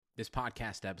This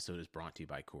podcast episode is brought to you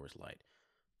by Coors Light.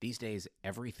 These days,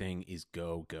 everything is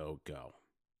go, go, go.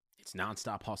 It's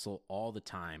nonstop hustle all the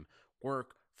time.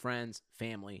 Work, friends,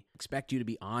 family expect you to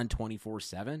be on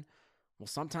 24/7. Well,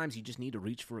 sometimes you just need to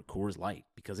reach for a Coors Light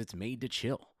because it's made to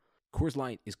chill. Coors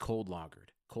Light is cold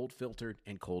lagered, cold filtered,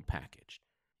 and cold packaged.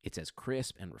 It's as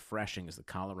crisp and refreshing as the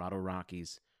Colorado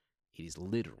Rockies. It is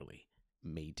literally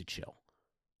made to chill.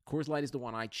 Coors Light is the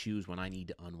one I choose when I need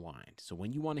to unwind. So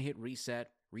when you want to hit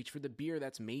reset, reach for the beer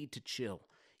that's made to chill.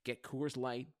 Get Coors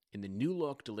Light in the new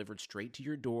look delivered straight to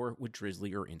your door with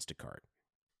Drizzly or Instacart.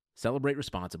 Celebrate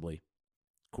responsibly.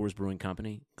 Coors Brewing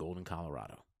Company, Golden,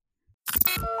 Colorado.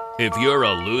 If you're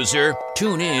a loser,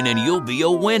 tune in and you'll be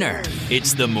a winner.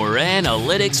 It's the Moran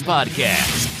Analytics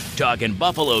Podcast. Talking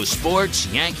Buffalo sports,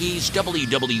 Yankees,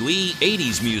 WWE,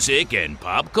 80s music, and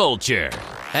pop culture.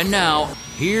 And now,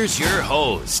 here's your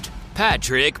host,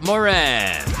 Patrick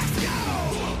Moran.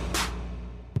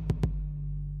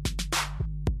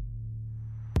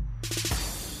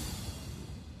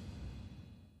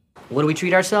 What do we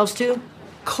treat ourselves to?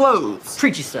 Clothes.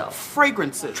 Treat yourself.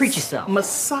 Fragrances. Treat yourself.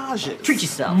 Massages. Treat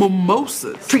yourself.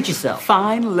 Mimosas. Treat yourself.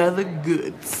 Fine leather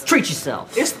goods. Treat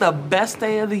yourself. It's the best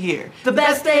day of the year. The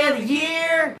best day of the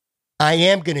year! I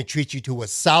am going to treat you to a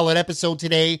solid episode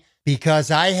today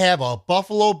because I have a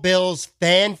Buffalo Bills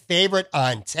fan favorite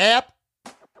on tap.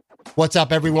 What's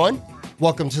up, everyone?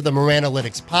 Welcome to the Moran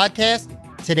Analytics Podcast.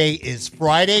 Today is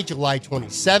Friday, July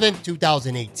 27th,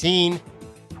 2018.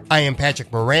 I am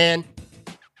Patrick Moran.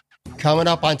 Coming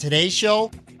up on today's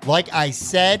show, like I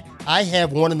said, I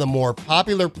have one of the more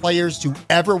popular players to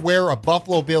ever wear a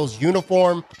Buffalo Bills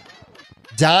uniform.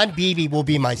 Don Beebe will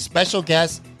be my special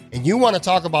guest, and you want to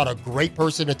talk about a great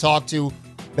person to talk to?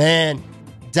 Man,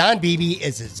 Don Beebe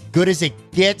is as good as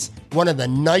it gets, one of the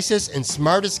nicest and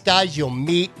smartest guys you'll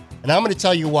meet. And I'm going to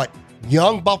tell you what,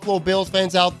 young Buffalo Bills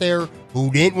fans out there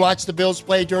who didn't watch the Bills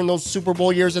play during those Super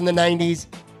Bowl years in the 90s,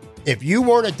 if you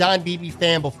weren't a Don Beebe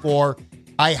fan before,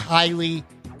 I highly,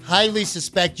 highly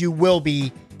suspect you will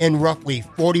be in roughly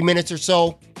 40 minutes or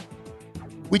so.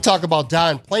 We talk about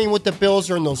Don playing with the Bills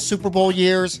during those Super Bowl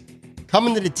years,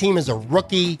 coming to the team as a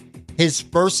rookie, his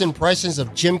first impressions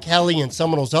of Jim Kelly and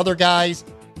some of those other guys,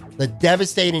 the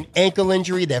devastating ankle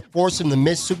injury that forced him to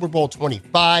miss Super Bowl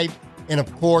 25, and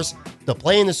of course, the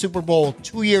play in the Super Bowl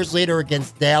 2 years later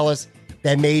against Dallas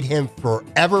that made him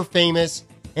forever famous,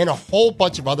 and a whole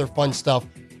bunch of other fun stuff,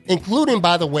 including,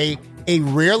 by the way, a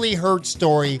rarely heard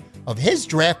story of his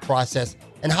draft process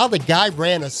and how the guy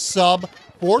ran a sub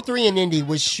 4.3 in Indy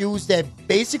with shoes that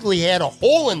basically had a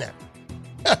hole in them.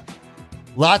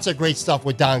 Lots of great stuff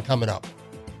with Don coming up.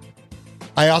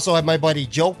 I also have my buddy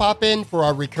Joe pop in for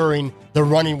our recurring The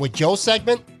Running with Joe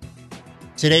segment.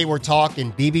 Today we're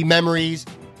talking BB memories,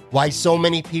 why so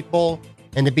many people,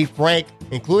 and to be frank,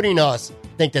 including us,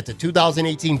 think that the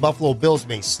 2018 Buffalo Bills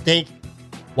may stink,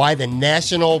 why the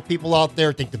national people out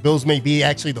there think the Bills may be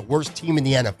actually the worst team in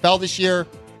the NFL this year,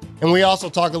 and we also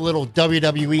talk a little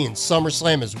WWE and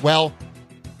SummerSlam as well.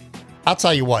 I'll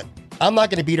tell you what, I'm not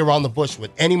going to beat around the bush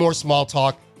with any more small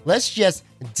talk. Let's just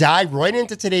dive right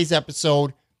into today's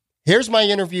episode. Here's my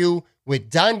interview with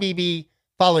Don Beebe,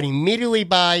 followed immediately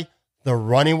by The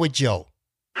Running with Joe.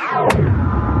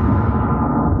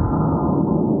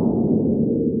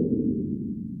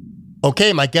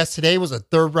 Okay, my guest today was a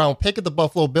third-round pick of the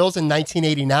Buffalo Bills in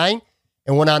 1989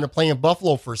 and went on to play in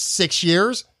Buffalo for 6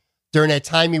 years. During that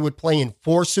time, he would play in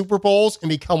 4 Super Bowls and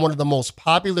become one of the most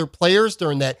popular players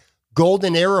during that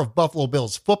golden era of Buffalo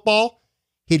Bills football.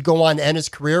 He'd go on to end his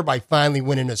career by finally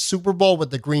winning a Super Bowl with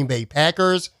the Green Bay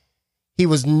Packers. He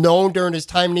was known during his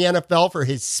time in the NFL for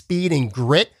his speed and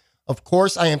grit. Of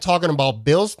course, I am talking about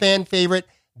Bills fan favorite,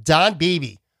 Don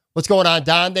Beebe. What's going on,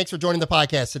 Don? Thanks for joining the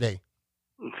podcast today.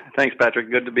 Thanks, Patrick.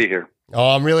 Good to be here. Oh,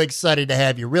 I'm really excited to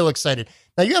have you. Real excited.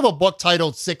 Now, you have a book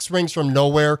titled 6 Rings from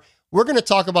Nowhere. We're going to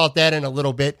talk about that in a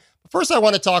little bit. First, I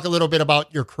want to talk a little bit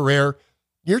about your career.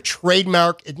 Your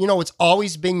trademark, it's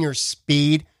always been your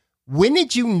speed. When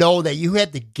did you know that you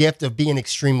had the gift of being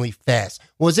extremely fast?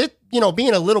 Was it,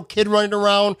 being a little kid running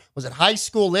around? Was it high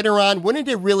school later on? When did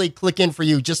it really click in for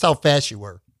you just how fast you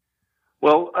were?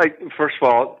 Well, first of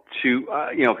all,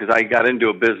 because I got into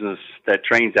a business that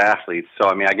trains athletes. So,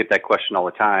 I get that question all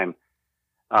the time,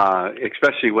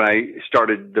 especially when I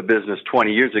started the business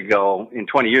 20 years ago. And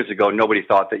 20 years ago, nobody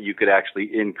thought that you could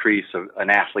actually increase an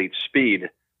athlete's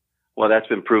speed. Well, that's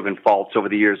been proven false over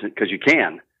the years because you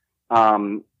can.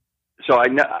 So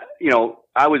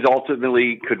I was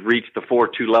ultimately could reach the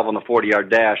 4.2 level in the 40-yard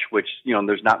dash, which,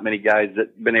 there's not many guys that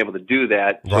have been able to do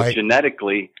that. So right.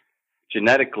 genetically,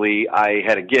 I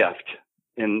had a gift.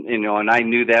 and I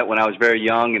knew that when I was very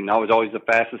young, and I was always the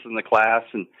fastest in the class.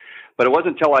 But it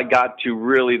wasn't until I got to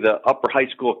really the upper high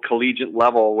school collegiate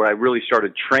level where I really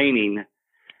started training,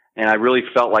 and I really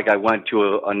felt like I went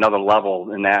to another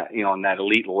level in that, in that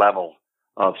elite level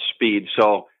of speed.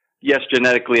 So yes,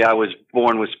 genetically I was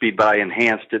born with speed, but I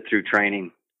enhanced it through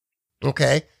training.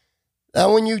 Okay.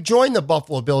 Now, when you joined the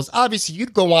Buffalo Bills, obviously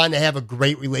you'd go on to have a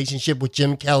great relationship with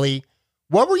Jim Kelly.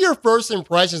 What were your first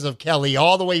impressions of Kelly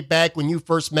all the way back when you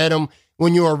first met him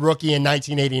when you were a rookie in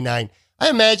 1989? I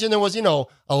imagine there was, a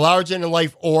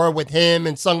larger-than-life aura with him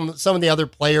and some of the other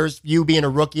players, you being a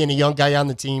rookie and a young guy on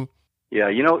the team. Yeah,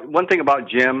 one thing about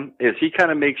Jim is he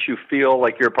kind of makes you feel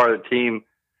like you're a part of the team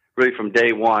really from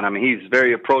day one. I mean, he's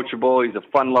very approachable. He's a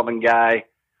fun-loving guy.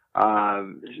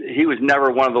 He was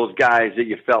never one of those guys that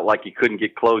you felt like you couldn't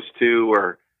get close to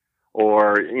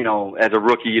or as a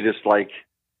rookie, you just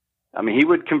he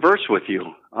would converse with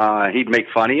you. He'd make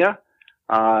fun of you.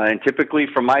 And typically,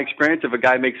 from my experience, if a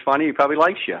guy makes fun of you, he probably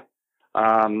likes you.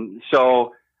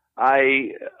 So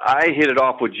I hit it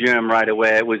off with Jim right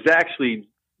away. It was actually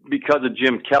because of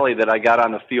Jim Kelly that I got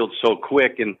on the field so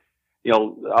quick. And,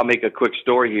 I'll make a quick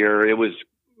story here. It was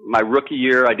my rookie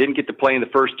year. I didn't get to play in the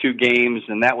first 2 games,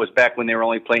 and that was back when they were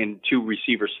only playing 2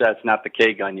 receiver sets, not the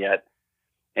K-gun yet.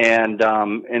 And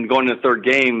going to the third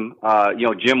game,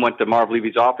 Jim went to Marv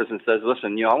Levy's office and says,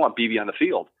 listen, I want Beebe on the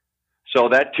field. So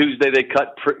that Tuesday they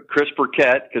cut Chris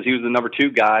Burkett because he was the number 2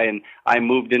 guy, and I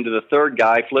moved into the third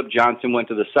guy. Flip Johnson went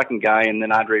to the second guy, and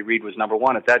then Andre Reed was number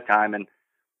 1 at that time.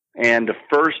 And the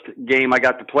first game I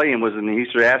got to play in was in the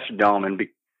Easter Astrodome,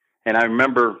 and I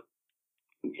remember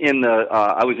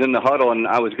I was in the huddle, and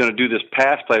I was going to do this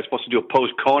pass play. I was supposed to do a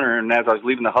post corner, and as I was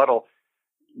leaving the huddle,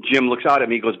 Jim looks out at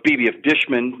me. He goes, Beebe, if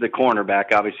Dishman, the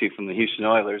cornerback, obviously from the Houston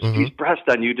Oilers, if he's pressed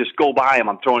on you, just go by him.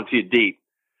 I'm throwing it to you deep.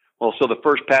 Well, so the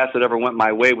first pass that ever went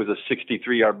my way was a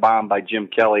 63-yard bomb by Jim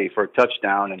Kelly for a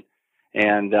touchdown,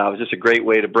 and it was just a great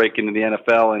way to break into the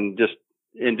NFL, and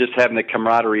just having the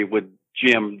camaraderie with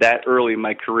Jim that early in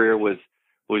my career was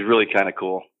really kind of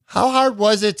cool. How hard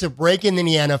was it to break into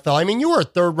the NFL? I mean, you were a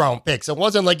 3rd-round pick, so it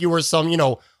wasn't like you were some,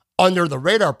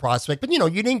 under-the-radar prospect, but,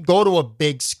 you didn't go to a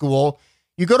big school.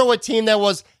 You go to a team that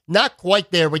was not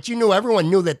quite there, but everyone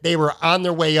knew that they were on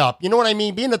their way up. You know what I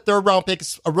mean? Being a 3rd-round pick,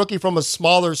 a rookie from a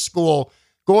smaller school,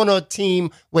 going to a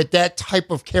team with that type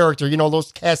of character,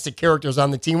 those cast of characters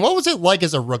on the team. What was it like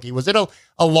as a rookie? Was it a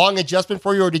long adjustment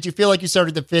for you, or did you feel like you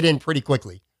started to fit in pretty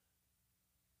quickly?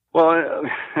 Well,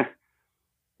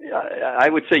 I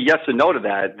would say yes and no to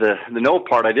that. The no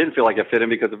part, I didn't feel like I fit in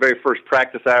because the very first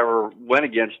practice I ever went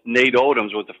against, Nate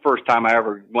Odoms, was the first time I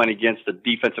ever went against a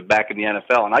defensive back in the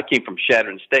NFL, and I came from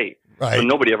Chadron State, right. So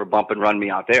nobody ever bump and run me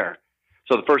out there.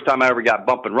 So the first time I ever got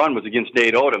bump and run was against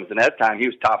Nate Odoms, and at that time he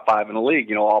was top 5 in the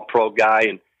league, all pro guy,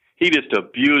 and he just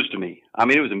abused me. I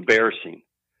mean, it was embarrassing.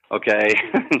 Okay,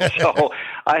 so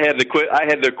I had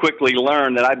to quickly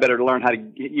learn that I better learn how to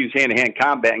use hand-to-hand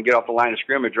combat and get off the line of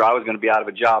scrimmage, or I was going to be out of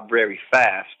a job very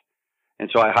fast. And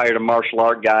so I hired a martial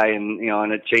art guy, and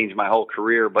and it changed my whole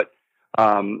career. But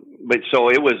so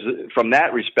it was from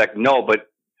that respect, no. But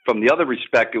from the other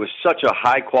respect, it was such a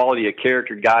high quality of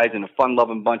character guys and a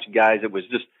fun-loving bunch of guys. It was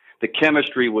just the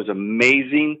chemistry was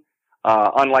amazing,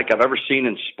 unlike I've ever seen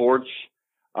in sports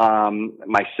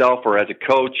myself or as a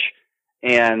coach.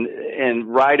 And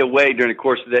right away during the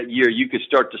course of that year, you could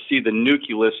start to see the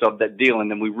nucleus of that deal.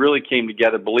 And then we really came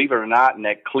together, believe it or not, in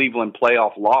that Cleveland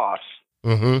playoff loss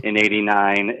in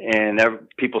 '89. And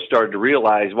people started to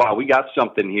realize, wow, we got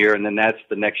something here. And then that's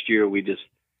the next year we just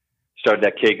started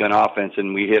that K-gun offense,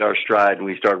 and we hit our stride and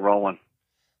we started rolling.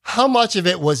 How much of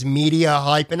it was media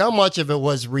hype and how much of it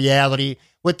was reality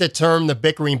with the term the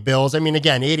Bickering Bills? I mean,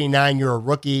 again, '89, you're a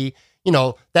rookie.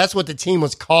 That's what the team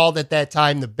was called at that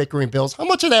time, the Bickering Bills. How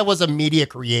much of that was a media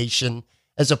creation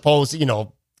as opposed to,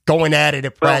 going at it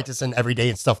at practice and every day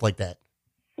and stuff like that?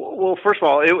 Well, first of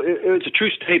all, it was a true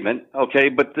statement, okay?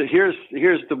 But here's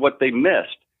what they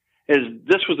missed, is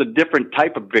this was a different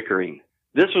type of bickering.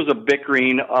 This was a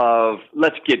bickering of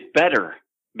let's get better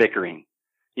bickering.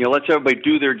 Let's everybody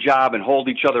do their job and hold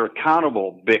each other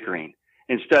accountable bickering.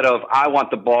 Instead of, I want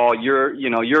the ball, you're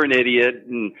an idiot,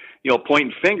 and,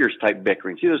 pointing fingers type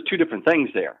bickering. See, there's 2 different things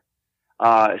there.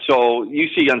 So you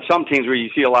see on some teams where you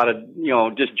see a lot of,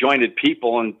 disjointed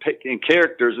people and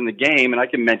characters in the game, and I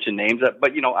can mention names,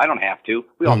 but, I don't have to.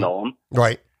 We all know them.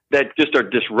 Right. That just are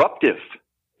disruptive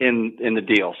in the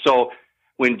deal. So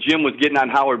when Jim was getting on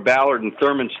Howard Ballard and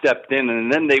Thurman stepped in,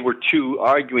 and then they were 2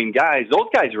 arguing guys, those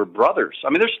guys were brothers. I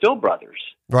mean, they're still brothers.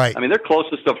 Right. I mean, they're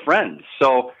closest of friends.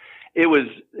 So, it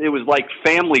was like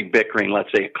family bickering, let's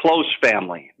say, close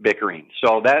family bickering.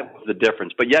 So that was the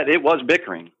difference. But yet it was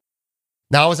bickering.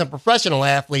 Now, as a professional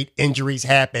athlete, injuries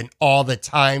happen all the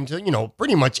time to,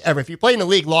 pretty much ever. If you play in the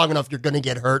league long enough, you're going to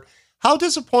get hurt. How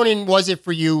disappointing was it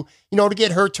for you, to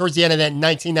get hurt towards the end of that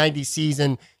 1990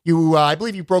 season? I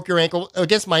believe you broke your ankle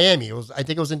against Miami. I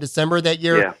think it was in December that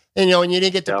year. Yeah. And you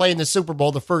didn't get to play in the Super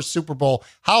Bowl, the first Super Bowl.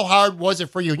 How hard was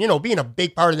it for you, being a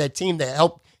big part of that team that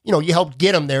helped, you helped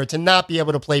get them there, to not be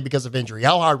able to play because of injury?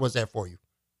 How hard was that for you?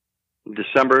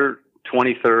 December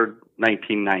 23rd,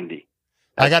 1990.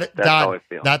 I got it, That's Don, how I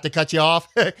feel. not to cut you off.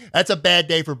 That's a bad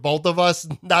day for both of us,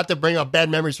 not to bring up bad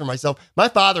memories for myself. My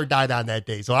father died on that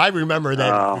day, so I remember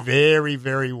that very,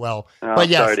 very well. But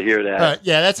yes, sorry to hear that.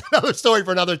 That's another story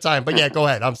for another time. But yeah, go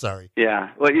ahead. I'm sorry. Yeah.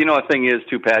 Well, the thing is,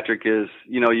 too, Patrick, is,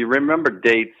 you remember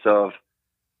dates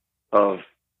of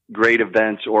great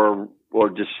events or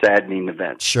just saddening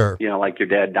events. Sure. Like your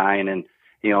dad dying and,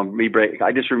 me break.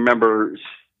 I just remember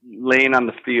laying on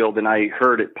the field and I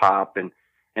heard it pop and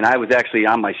I was actually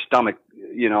on my stomach,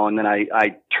 and then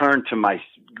I turned to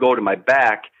go to my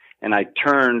back, and I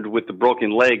turned with the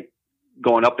broken leg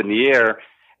going up in the air,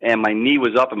 and my knee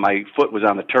was up and my foot was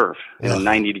on the turf in a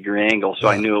 90-degree angle. So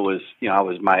I knew it was, I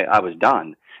was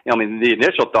done. The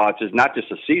initial thoughts is not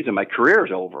just a season, my career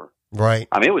is over. Right.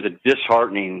 It was a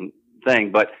disheartening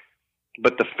thing, but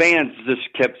the fans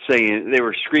just kept saying, they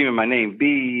were screaming my name,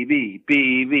 Beebe,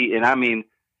 Beebe, and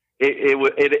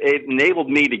it enabled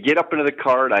me to get up into the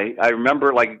cart. I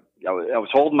remember, I was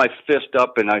holding my fist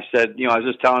up, and I said, I was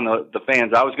just telling the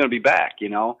fans I was going to be back,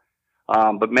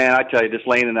 But, man, I tell you, just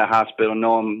laying in that hospital,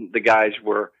 knowing the guys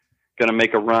were going to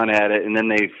make a run at it, and then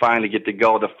they finally get to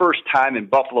go. The first time in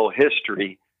Buffalo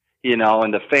history, and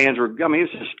the fans were, it was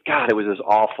just, God, it was just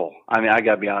awful. I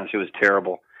got to be honest, it was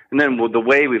terrible. And then the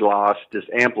way we lost just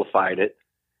amplified it,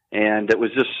 and it was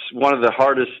just one of the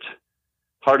hardest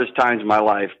times in my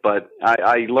life, but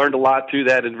I learned a lot through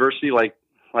that adversity, like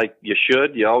you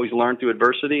should. You always learn through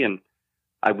adversity, and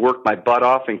I worked my butt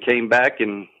off and came back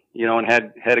and, and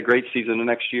had a great season the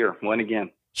next year. Won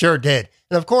again. Sure did.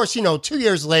 And of course, 2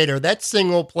 years later, that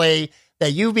single play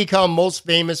that you become most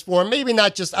famous for, maybe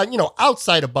not just,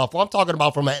 outside of Buffalo, I'm talking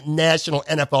about from a national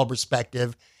NFL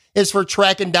perspective, is for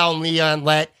tracking down Leon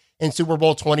Lett in Super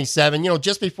Bowl 27,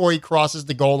 just before he crosses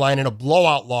the goal line in a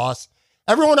blowout loss.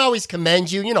 Everyone always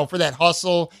commends you, for that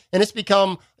hustle, and it's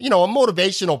become, a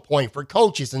motivational point for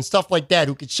coaches and stuff like that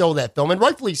who could show that film, and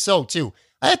rightfully so, too.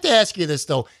 I have to ask you this,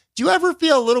 though. Do you ever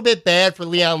feel a little bit bad for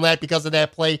Leon Lett because of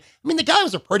that play? The guy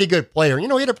was a pretty good player. He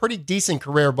had a pretty decent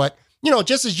career, but,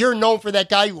 just as you're known for that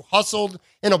guy who hustled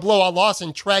in a blowout loss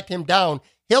and tracked him down,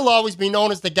 he'll always be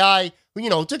known as the guy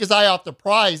who, took his eye off the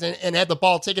prize and had the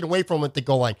ball taken away from him at the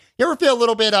goal line. You ever feel a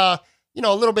little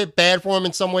bit bad for him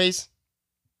in some ways?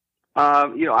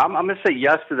 I'm going to say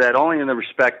yes to that, only in the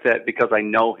respect that because I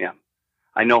know him.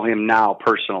 I know him now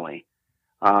personally.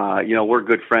 We're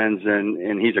good friends,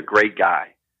 and he's a great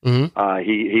guy. Mm-hmm.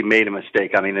 He made a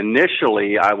mistake.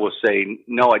 Initially, I will say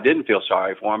no, I didn't feel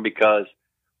sorry for him because,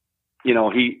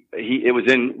 it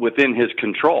was within his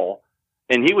control,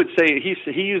 and he would say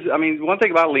he used. One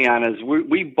thing about Leon is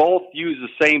we both use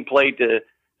the same play to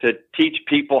teach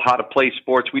people how to play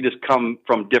sports. We just come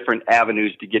from different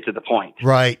avenues to get to the point.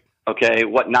 Right. Okay,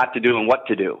 what not to do and what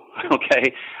to do.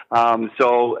 Okay,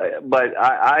 but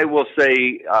I will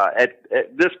say at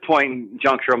this point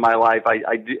juncture of my life,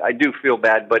 I do feel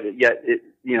bad, but yet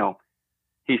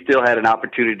he still had an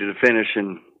opportunity to finish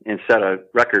and set a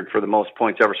record for the most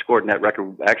points ever scored, and that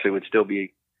record actually would still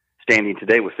be standing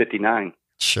today with 59.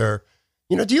 Sure.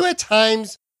 Do you at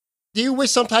times, do you wish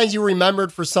sometimes you were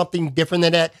remembered for something different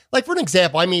than that? Like, for an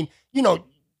example,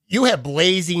 you have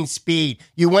blazing speed.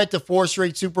 You went to 4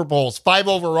 straight Super Bowls, 5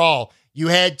 overall. You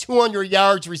had 200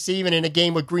 yards receiving in a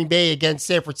game with Green Bay against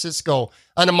San Francisco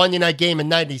on a Monday night game in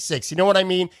 96. You know what I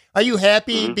mean? Are you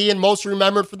happy being most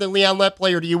remembered for the Leon Lett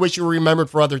play, or do you wish you were remembered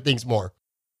for other things more?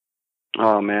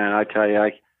 Oh, man, I tell you,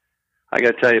 I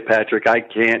got to tell you, Patrick, I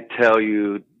can't tell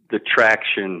you the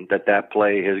traction that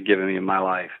play has given me in my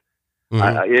life.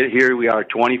 Mm-hmm. Here we are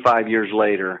 25 years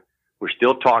later. We're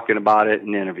still talking about it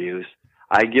in interviews.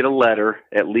 I get a letter,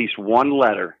 at least one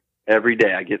letter every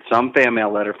day. I get some fan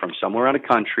mail letter from somewhere in the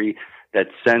country that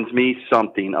sends me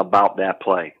something about that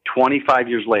play. 25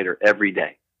 years later, every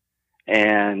day.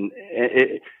 And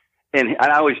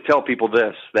I always tell people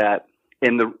this, that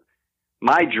in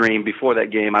my dream before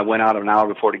that game, I went out an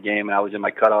hour before the game and I was in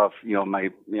my cutoff,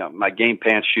 my game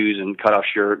pants, shoes, and cutoff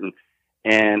shirt, and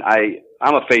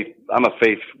I'm a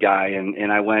faith guy,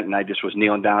 and I went and I just was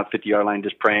kneeling down at 50-yard line,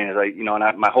 just praying as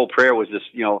my whole prayer was just,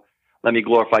 let me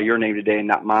glorify your name today and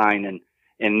not mine.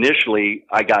 initially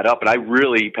I got up and I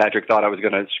really, Patrick, thought I was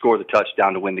going to score the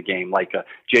touchdown to win the game, like a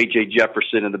J.J.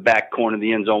 Jefferson in the back corner of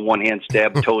the end zone, one hand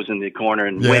stab, toes in the corner,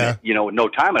 and win it, with no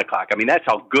time on the clock. I mean, that's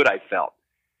how good I felt.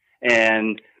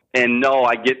 And no,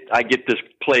 I get this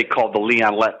play called the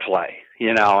Leon Lett play.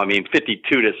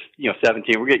 52 to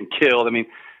 17, we're getting killed. I mean,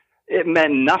 it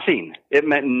meant nothing. It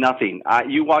meant nothing.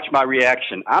 You watch my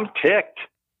reaction. I'm ticked.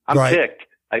 I'm ticked.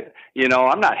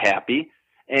 I'm not happy.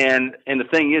 And the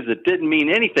thing is, it didn't mean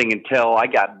anything until I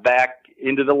got back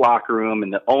into the locker room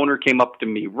and the owner came up to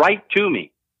me, right to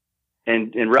me.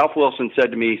 And Ralph Wilson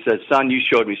said to me, he said, "Son, you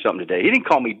showed me something today." He didn't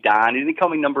call me Don. He didn't call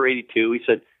me number 82. He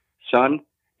said, "Son,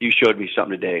 you showed me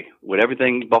something today. What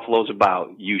everything Buffalo's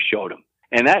about, you showed them."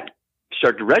 And that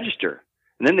started to register.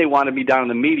 And then they wanted me down in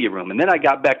the media room. And then I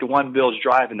got back to One Bills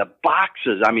Drive and the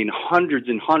boxes, I mean, hundreds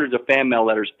and hundreds of fan mail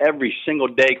letters every single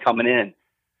day coming in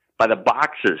by the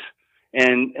boxes.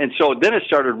 And so then it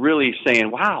started really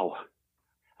saying, wow,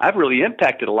 I've really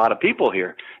impacted a lot of people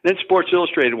here. And then Sports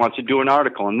Illustrated wants to do an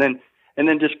article, and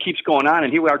then just keeps going on.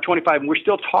 And here we are, 25, and we're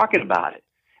still talking about it.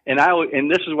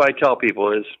 And this is what I tell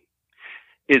people is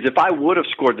if I would have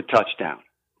scored the touchdown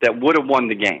that would have won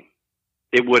the game,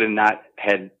 it would have not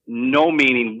had no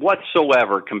meaning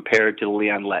whatsoever compared to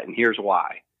Leon Lett. And here's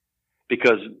why.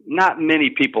 Because not many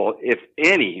people, if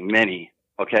many,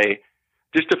 okay,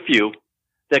 just a few,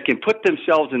 that can put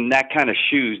themselves in that kind of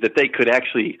shoes that they could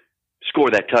actually score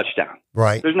that touchdown.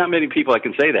 Right. There's not many people that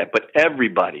can say that, but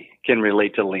everybody can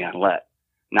relate to Leon Lett.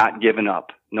 Not giving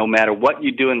up. No matter what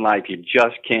you do in life, you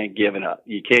just can't give it up.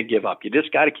 You can't give up. You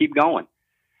just got to keep going.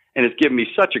 And it's given me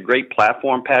such a great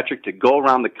platform, Patrick, to go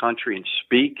around the country and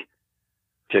speak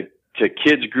to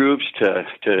kids groups, to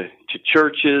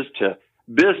churches, to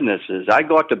businesses. I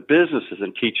go out to businesses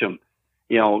and teach them,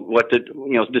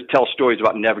 just tell stories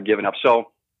about never giving up.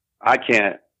 So I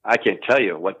can't tell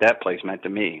you what that place meant to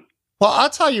me. Well, I'll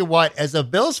tell you what, as a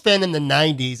Bills fan in the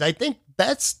 90s, I think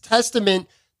best testament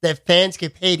that fans can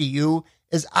pay to you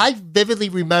is I vividly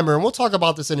remember, and we'll talk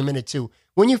about this in a minute too,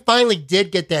 when you finally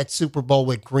did get that Super Bowl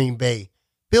with Green Bay.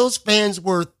 Bills fans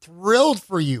were thrilled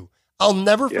for you. I'll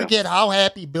never forget how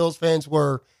happy Bills fans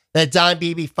were that Don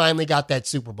Beebe finally got that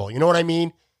Super Bowl. You know what I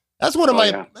mean? That's one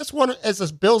of as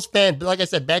a Bills fan, like I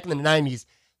said, back in the 90s,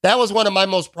 that was one of my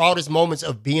most proudest moments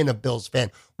of being a Bills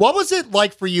fan. What was it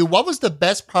like for you? What was the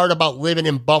best part about living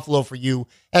in Buffalo for you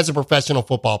as a professional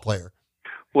football player?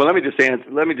 Well, let me just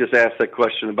ask that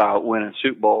question about winning a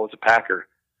Super Bowl as a Packer.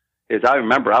 I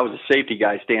remember I was a safety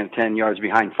guy standing 10 yards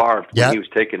behind Favre when he was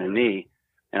taking a knee,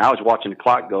 and I was watching the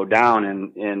clock go down,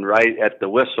 and right at the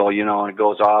whistle, and it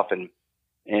goes off, and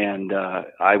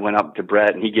I went up to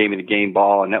Brett, and he gave me the game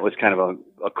ball, and that was kind of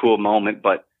a cool moment.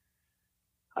 But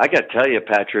I got to tell you,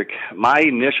 Patrick, my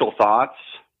initial thoughts,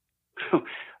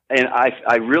 and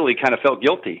I really kind of felt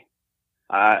guilty.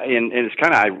 And it's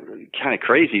kind of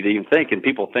crazy to even think, and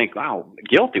people think, wow,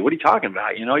 guilty, what are you talking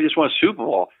about? You just won a Super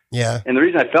Bowl. Yeah. And the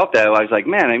reason I felt that, I was like,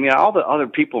 man, I mean, all the other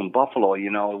people in Buffalo,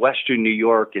 Western New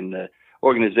York, and the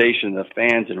organization, the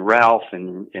fans, and Ralph,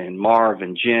 and Marv,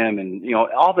 and Jim, and,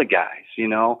 all the guys,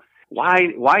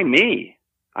 why me?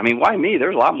 I mean, why me?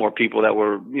 There's a lot more people that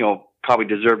were, probably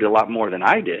deserved a lot more than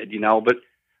I did, but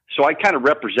so I kind of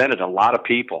represented a lot of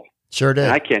people. Sure did.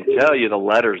 And I can't tell you the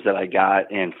letters that I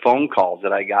got and phone calls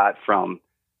that I got from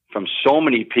so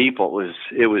many people.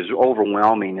 It was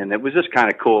overwhelming, and it was just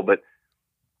kind of cool. But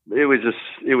it was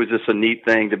just a neat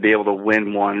thing to be able to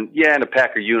win one. Yeah, in a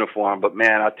Packer uniform. But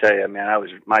man, I'll tell you,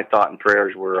 my thought and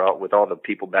prayers were with all the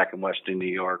people back in Western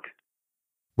New York.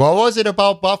 What was it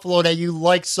about Buffalo that you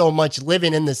liked so much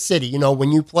living in the city?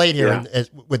 When you played here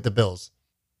with the Bills.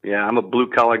 Yeah, I'm a blue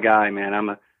collar guy, man.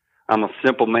 I'm a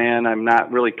simple man. I'm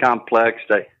not really complex.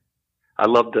 I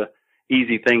love the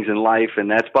easy things in life, and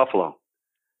that's Buffalo.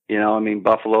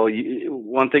 Buffalo,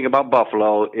 one thing about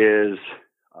Buffalo is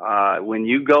when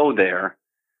you go there,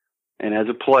 and as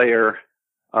a player,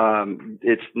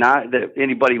 it's not that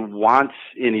anybody wants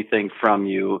anything from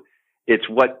you. It's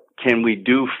what can we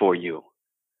do for you?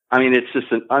 It's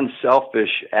just an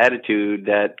unselfish attitude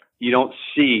that you don't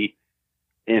see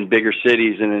in bigger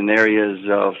cities and in areas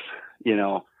of,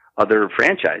 other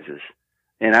franchises.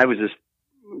 And I was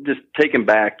just taken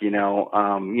back, coming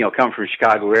from the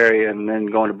Chicago area and then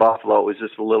going to Buffalo. It was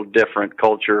just a little different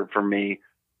culture for me,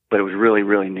 but it was really,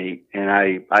 really neat. And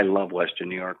I love Western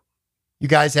New York. You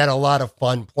guys had a lot of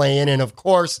fun playing. And of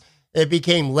course, it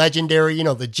became legendary,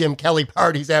 the Jim Kelly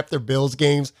parties after Bills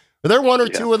games. Are there one or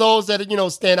two of those that,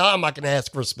 stand out? I'm not going to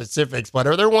ask for specifics, but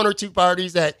are there one or two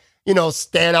parties that,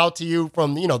 stand out to you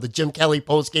from, the Jim Kelly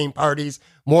post-game parties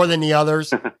more than the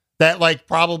others that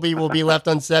probably will be left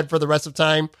unsaid for the rest of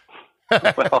time?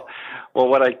 Well,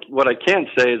 what I can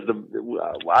say is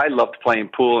I loved playing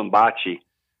pool and bocce.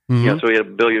 Mm-hmm. So he had a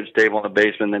billiards table in the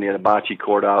basement, and then he had a bocce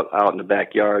court out in the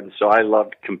backyard. And so I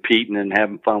loved competing and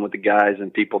having fun with the guys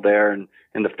and people there and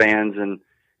the fans. And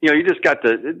you just got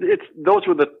those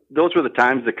were the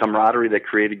times, the camaraderie that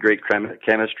created great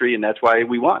chemistry, and that's why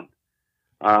we won.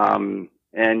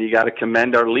 And you got to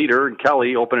commend our leader,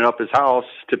 Kelly, opening up his house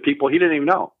to people he didn't even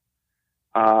know.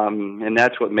 And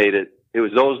that's what made it.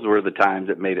 Those were the times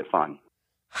that made it fun.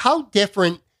 How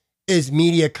different is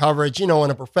media coverage,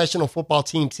 on a professional football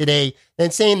team today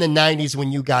than say in the 90s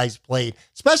when you guys played,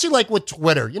 especially like with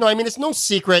Twitter? It's no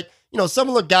secret, some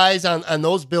of the guys on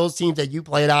those Bills teams that you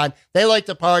played on, they like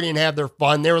to party and have their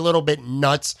fun. They're a little bit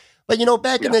nuts. But,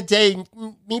 back in the day,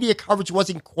 media coverage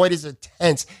wasn't quite as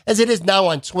intense as it is now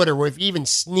on Twitter, where if you even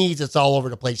sneeze, it's all over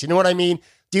the place. You know what I mean?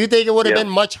 Do you think it would have been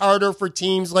much harder for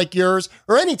teams like yours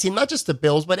or any team, not just the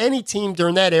Bills, but any team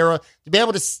during that era to be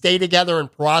able to stay together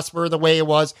and prosper the way it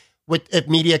was if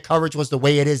media coverage was the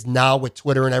way it is now with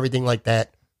Twitter and everything like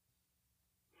that?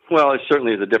 Well, it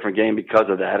certainly is a different game because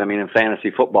of that. I mean, in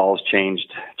fantasy football has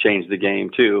changed the game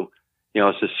too.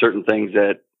 It's just certain things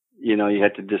that, you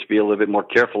had to just be a little bit more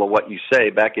careful of what you say.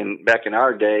 Back in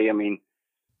our day, I mean,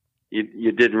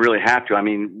 you didn't really have to. I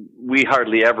mean, we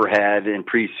hardly ever had in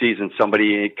preseason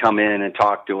somebody come in and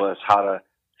talk to us how to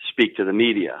speak to the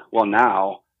media. Well,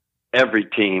 now every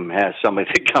team has somebody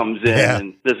that comes in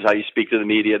and this is how you speak to the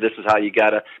media. This is how you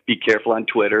got to be careful on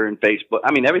Twitter and Facebook.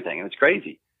 I mean, everything. It's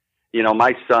crazy.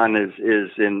 My son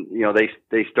is in,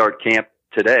 they start camp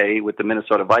today with the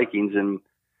Minnesota Vikings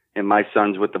and my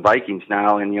son's with the Vikings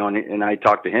now. And I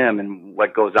talk to him and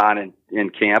what goes on in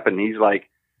camp. And he's like,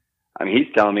 he's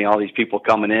telling me all these people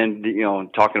coming in,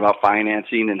 talking about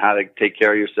financing and how to take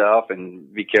care of yourself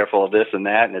and be careful of this and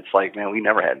that. And it's like, man, we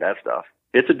never had that stuff.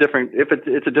 It's a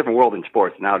different world in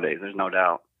sports nowadays. There's no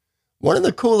doubt. One of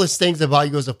the coolest things about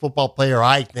you as a football player,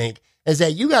 I think, is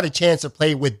that you got a chance to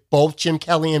play with both Jim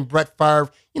Kelly and Brett Favre,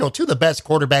 two of the best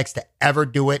quarterbacks to ever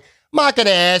do it. I'm not going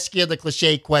to ask you the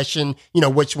cliche question,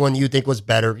 which one you think was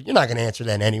better. You're not going to answer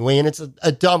that anyway, and it's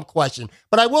a dumb question.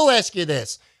 But I will ask you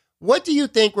this. What do you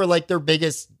think were like their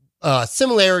biggest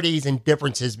similarities and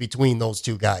differences between those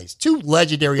two guys? Two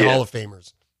legendary Hall of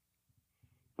Famers.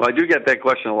 Well, I do get that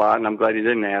question a lot, and I'm glad you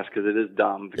didn't ask because it is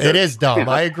dumb. It is dumb.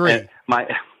 I agree. My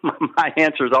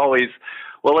answer is always,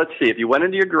 well, let's see. If you went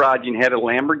into your garage and you had a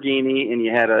Lamborghini and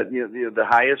you had the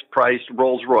highest priced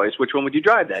Rolls Royce, which one would you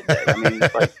drive that day? I mean,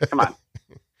 it's like, come on.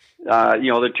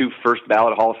 The two first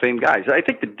ballot Hall of Fame guys. I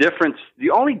think the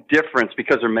only difference,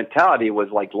 because their mentality was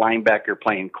like linebacker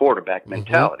playing quarterback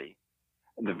mentality.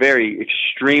 The very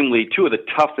extremely, two of the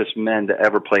toughest men to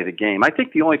ever play the game. I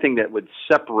think the only thing that would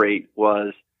separate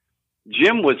was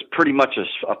Jim was pretty much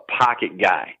a pocket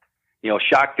guy.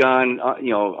 Shotgun,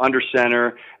 under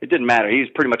center. It didn't matter. He was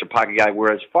pretty much a pocket guy,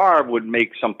 whereas Favre would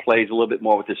make some plays a little bit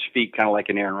more with his feet, kind of like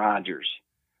an Aaron Rodgers.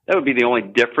 That would be the only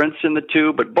difference in the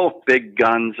two, but both big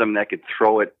guns. I mean, that could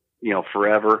throw it,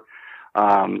 forever.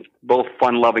 Both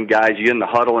fun-loving guys. You in the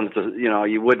huddle, and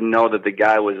you wouldn't know that the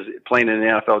guy was playing in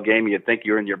an NFL game. You'd think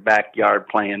you're in your backyard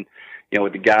playing,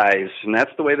 with the guys, and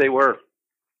that's the way they were.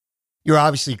 You're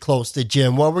obviously close to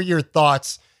Jim. What were your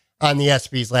thoughts on the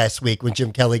ESPYs last week when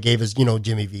Jim Kelly gave his,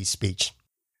 Jimmy V speech?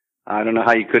 I don't know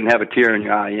how you couldn't have a tear in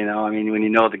your eye. I mean, when you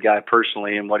know the guy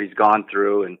personally and what he's gone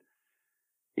through, and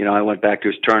I went back to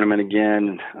his tournament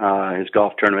again, his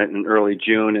golf tournament in early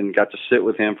June, and got to sit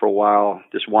with him for a while,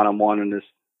 just one-on-one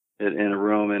in a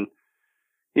room. And,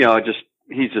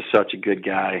 he's just such a good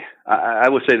guy. I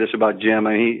will say this about Jim.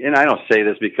 And I don't say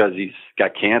this because he's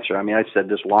got cancer. I mean, I said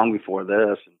this long before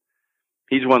this.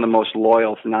 He's one of the most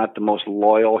loyal, if not the most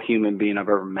loyal human being I've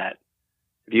ever met.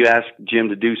 If you ask Jim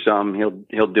to do something,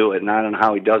 he'll do it. And I don't know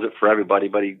how he does it for everybody,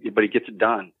 but he gets it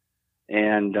done.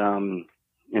 And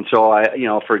so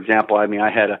for example, I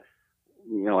had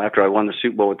after I won the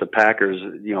Super Bowl with the Packers,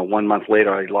 1 month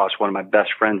later, I lost one of my best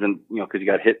friends, and because he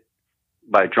got hit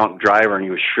by a drunk driver and he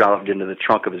was shoved into the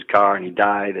trunk of his car and he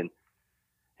died.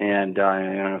 And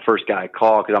the first guy I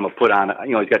called, because I'm gonna put on,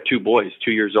 he's got two boys,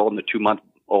 2 years old and a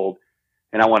 2-month-old,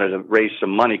 and I wanted to raise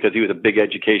some money because he was a big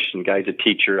education guy. He's a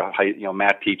teacher,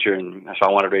 math teacher, and so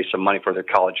I wanted to raise some money for their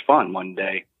college fund one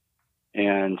day.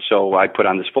 And so I put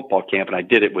on this football camp, and I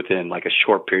did it within like a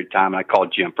short period of time. And I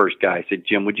called Jim, first guy. I said,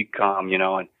 Jim, would you come?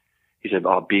 And he said,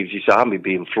 oh, Beebs. He said, I'm going to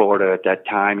be in Florida at that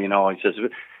time. He says,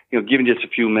 give me just a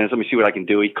few minutes. Let me see what I can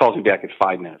do. He calls me back at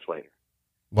 5 minutes later.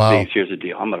 Wow. Beebs, here's the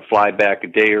deal. I'm going to fly back a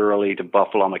day early to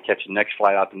Buffalo. I'm going to catch the next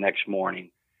flight out the next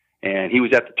morning. And he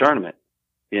was at the tournament.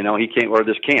 You know, he came, or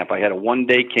this camp. I had a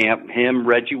one-day camp. Him,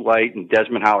 Reggie White, and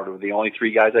Desmond Howard were the only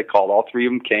three guys I called. All three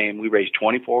of them came. We raised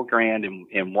 $24,000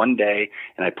 in one day,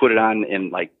 and I put it on in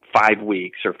like 5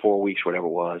 weeks or 4 weeks, whatever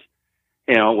it was.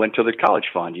 You know, went to the college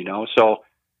fund, you know. So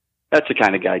that's the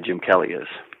kind of guy Jim Kelly is.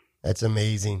 That's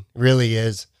amazing. It really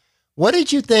is. What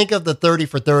did you think of the 30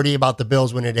 for 30 about the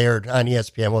Bills when it aired on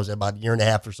ESPN? What was it, about a year and a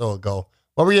half or so ago?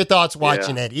 What were your thoughts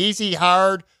watching that? Easy,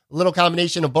 hard, a little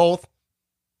combination of both?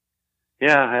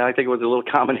 Yeah, I think it was a little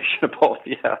combination of both.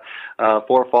 Yeah,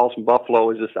 Four Falls and Buffalo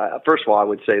was just. First of all, I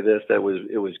would say this: it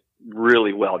was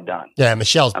really well done. Yeah,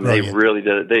 Michelle's brilliant. They really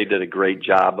did. They did a great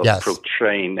job of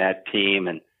portraying that team,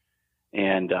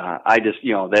 and I just,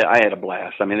 I had a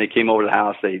blast. I mean, they came over to the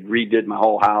house, they redid my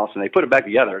whole house, and they put it back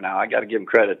together. Now I got to give them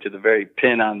credit to the very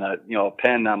pen on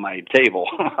my table.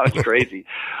 It was crazy.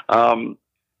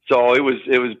 So it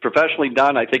was professionally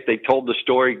done. I think they told the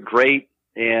story great.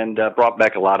 And brought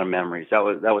back a lot of memories. That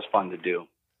was fun to do.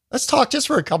 Let's talk just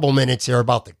for a couple minutes here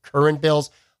about the current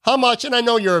Bills. How much, and I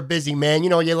know you're a busy man, you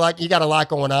got a lot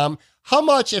going on. How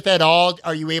much, if at all,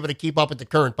 are you able to keep up with the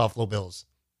current Buffalo Bills?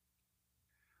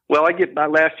 Well,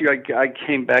 last year I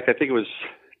came back, I think it was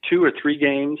 2 or 3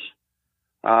 games.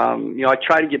 I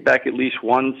try to get back at least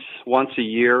once a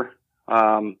year.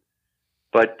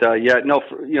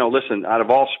 Listen, out of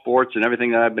all sports and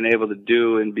everything that I've been able to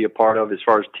do and be a part of as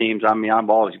far as teams, I mean, I'm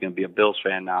always going to be a Bills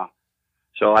fan now.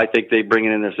 So I think they bring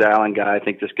in this Allen guy. I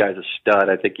think this guy's a stud.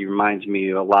 I think he reminds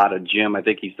me a lot of Jim. I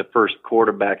think he's the first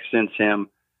quarterback since him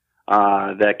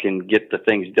that can get the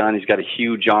things done. He's got a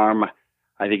huge arm.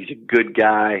 I think he's a good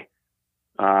guy.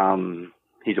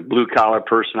 He's a blue-collar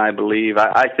person, I believe.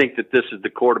 I think that this is the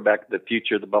quarterback of the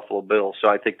future of the Buffalo Bills, so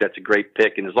I think that's a great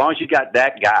pick. And as long as you got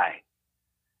that guy,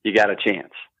 you got a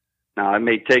chance. Now, it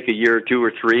may take a year or 2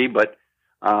 or 3, but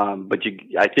I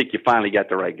think you finally got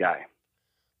the right guy.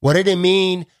 What did it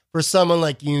mean for someone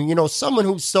like you, someone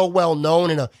who's so well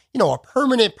known and a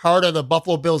permanent part of the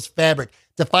Buffalo Bills fabric,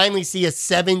 to finally see a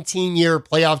 17-year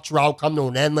playoff drought come to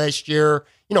an end last year?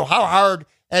 How hard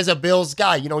as a Bills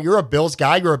guy, you're a Bills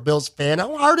guy, you're a Bills fan.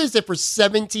 How hard is it for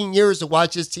 17 years to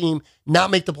watch this team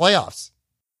not make the playoffs?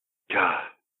 God,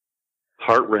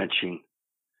 heart-wrenching.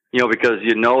 Because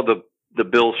the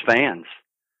Bills fans.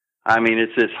 I mean,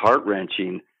 it's just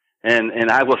heart-wrenching.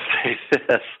 And I will say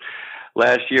this.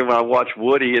 Last year when I watched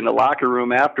Woody in the locker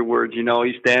room afterwards, he's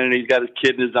standing, he's got his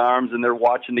kid in his arms, and they're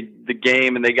watching the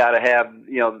game, and they got to have,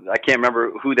 I can't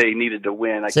remember who they needed to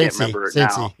win. I can't remember it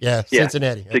now. Yeah,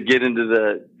 Cincinnati. To get into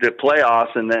the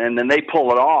playoffs, and then they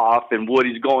pull it off, and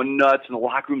Woody's going nuts, and the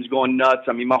locker room's going nuts.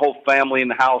 I mean, my whole family in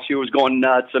the house here was going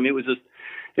nuts. I mean, it was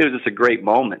just a great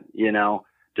moment,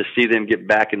 to see them get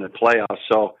back in the playoffs.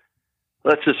 So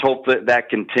let's just hope that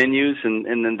continues. And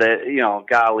then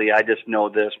golly, I just know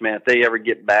this, man, if they ever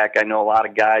get back, I know a lot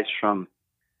of guys from,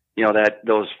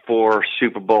 those 4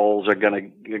 Super Bowls are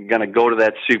going to go to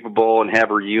that Super Bowl and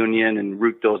have a reunion and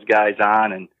root those guys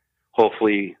on and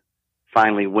hopefully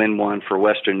finally win one for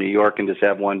Western New York and just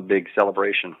have one big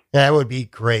celebration. That would be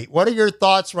great. What are your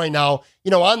thoughts right now,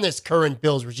 on this current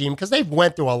Bills regime? Because they've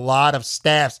went through a lot of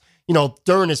staffs,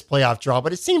 during this playoff draw,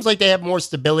 but it seems like they have more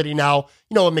stability now.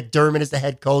 McDermott is the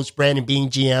head coach, Brandon being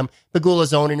GM,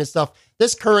 Pagula's owning and stuff.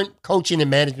 This current coaching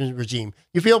and management regime,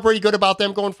 you feel pretty good about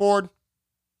them going forward?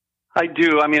 I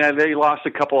do. I mean, they lost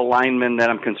a couple of linemen that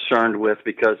I'm concerned with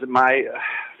because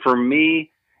for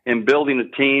me, in building a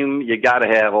team, you got to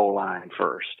have O-line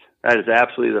first. That is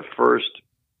absolutely the first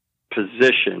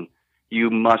position you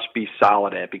must be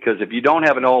solid at, because if you don't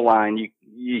have an O-line,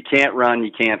 you can't run,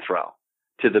 you can't throw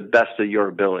to the best of your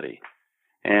ability.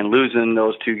 And losing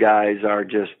those 2 guys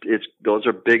those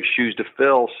are big shoes to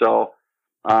fill. So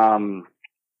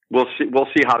we'll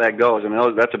see how that goes. I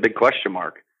mean, that's a big question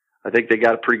mark. I think they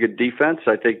got a pretty good defense.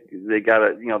 I think they got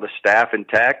the staff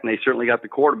intact, and they certainly got the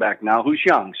quarterback now who's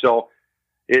young. So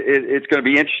it's going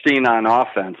to be interesting on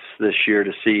offense this year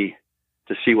to see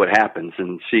what happens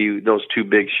and see those 2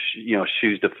 big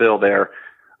shoes to fill there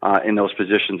in those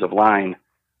positions of line.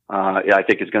 I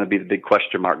think it's going to be the big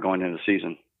question mark going into the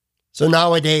season. So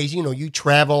nowadays, you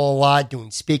travel a lot,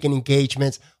 doing speaking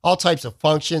engagements, all types of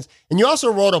functions. And you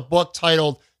also wrote a book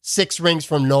titled 6 Rings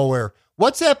from Nowhere.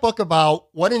 What's that book about?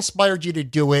 What inspired you to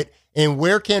do it? And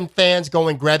where can fans go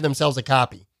and grab themselves a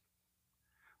copy?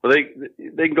 Well,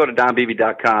 they can go to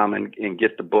donbeebe.com and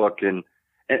get the book. And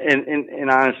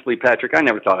honestly, Patrick, I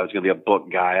never thought I was going to be a book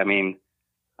guy. I mean,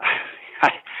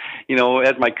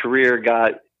 as my career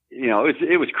got,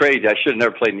 it was crazy. I should have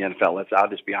never played in the NFL. I'll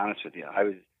just be honest with you.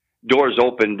 Doors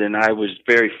opened, and I was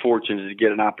very fortunate to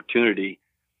get an opportunity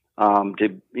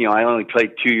I only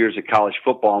played 2 years of college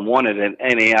football and won at an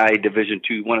NAI Division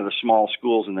II, one of the small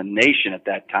schools in the nation at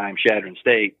that time, Shadron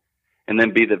State, and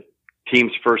then be the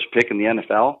team's first pick in the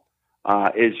NFL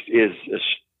is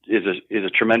a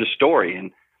tremendous story.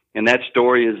 And that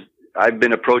story is, I've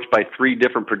been approached by 3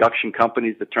 different production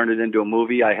companies that turned it into a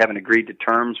movie. I haven't agreed to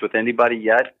terms with anybody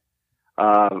yet.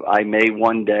 I may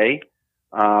one day,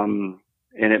 and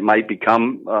it might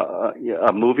become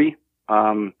a movie.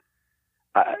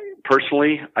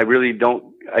 Personally, I really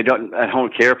don't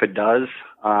care if it does.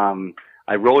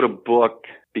 I wrote a book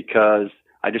because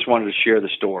I just wanted to share the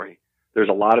story. There's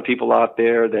a lot of people out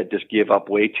there that just give up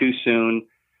way too soon.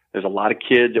 There's a lot of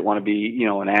kids that want to be,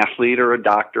 an athlete or a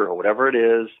doctor or whatever it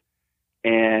is.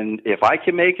 And if I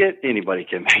can make it, anybody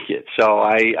can make it. So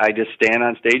I just stand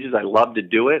on stages. I love to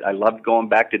do it. I love going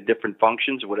back to different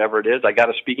functions, whatever it is. I got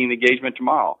a speaking engagement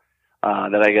tomorrow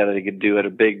that I got to do at a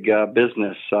big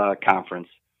business conference.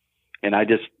 And I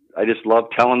just love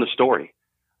telling the story.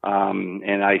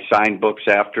 And I sign books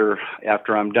after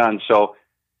I'm done. So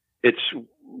it's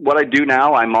what I do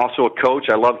now. I'm also a coach.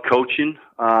 I love coaching.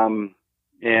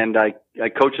 And I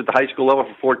coached at the high school level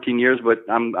for 14 years, but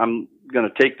I'm going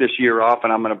to take this year off,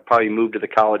 and I'm going to probably move to the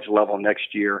college level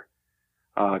next year,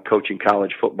 coaching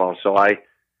college football. So I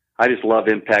just love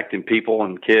impacting people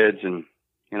and kids, and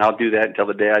I'll do that until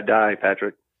the day I die,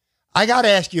 Patrick. I got to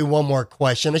ask you one more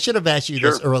question. I should have asked you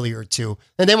this earlier, too.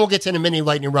 And then we'll get to the mini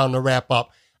lightning round to wrap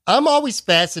up. I'm always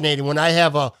fascinated when I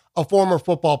have a former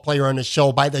football player on the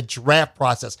show by the draft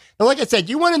process. And like I said,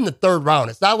 you went in the 3rd round.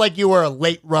 It's not like you were a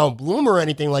late round bloomer or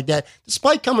anything like that,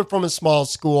 despite coming from a small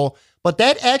school. But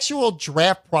that actual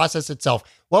draft process itself,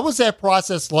 what was that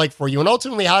process like for you? And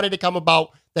ultimately, how did it come about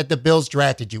that the Bills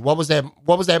drafted you? What was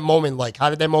that moment like? How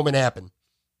did that moment happen?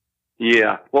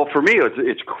 Yeah. Well, for me,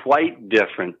 it's quite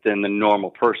different than the normal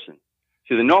person.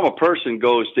 See, the normal person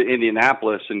goes to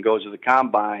Indianapolis and goes to the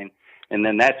combine, and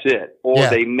then that's it. Or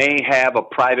they may have a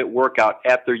private workout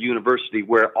at their university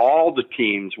where all the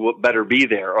teams better be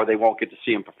there or they won't get to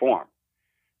see them perform.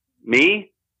 Me,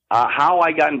 how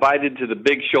I got invited to the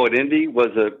big show at Indy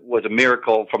was a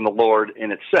miracle from the Lord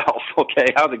in itself. Okay,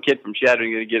 how the kid from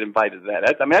Shadron going to get invited to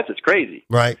that? That's just crazy.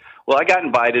 Right. Well, I got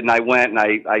invited, and I went, and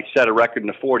I set a record in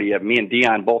the 40. Me and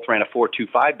Dion both ran a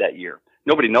 4.25 that year.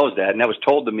 Nobody knows that, and that was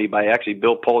told to me by actually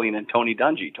Bill Polian and Tony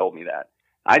Dungy told me that.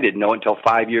 I didn't know until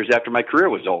 5 years after my career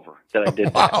was over that I did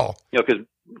that. Wow.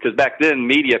 Because back then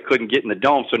media couldn't get in the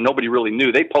dome, so nobody really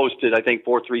knew. They posted, I think,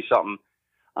 4.3 something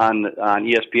on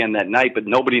ESPN that night, but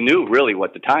nobody knew really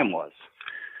what the time was.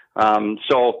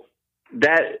 So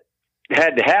that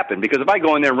had to happen, because if I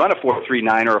go in there and run a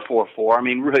 4.39 or a 4.4, I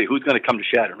mean, really, who's going to come to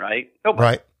Shadron, right? Nobody.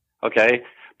 Right. Okay.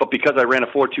 But because I ran a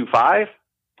 4.25,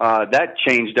 that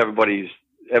changed everybody's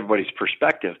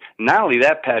perspective. Not only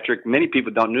that, Patrick, many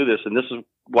people don't know this, and this is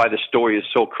why the story is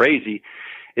so crazy,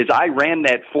 is I ran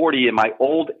that 40 in my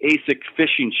old ASIC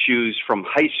fishing shoes from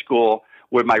high school,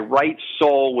 where my right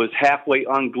sole was halfway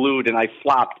unglued, and I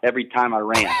flopped every time I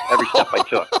ran, every step I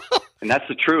took. And that's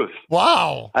the truth.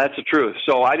 Wow. That's the truth.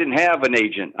 So I didn't have an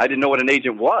agent. I didn't know what an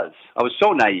agent was. I was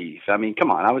so naive. I mean,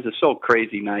 come on. I was just so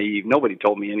crazy naive. Nobody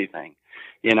told me anything,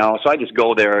 So I just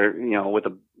go there, with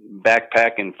a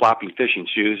backpack and floppy fishing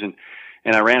shoes,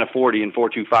 and I ran a 40 and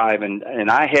 4.25,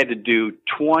 and I had to do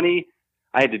 20.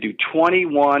 I had to do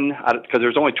 21 because there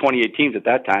was only 28 teams at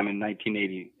that time in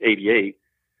 1988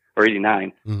 or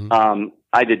 89. Mm-hmm.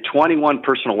 I did 21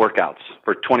 personal workouts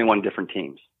for 21 different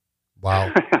teams.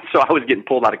 Wow. So I was getting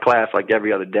pulled out of class like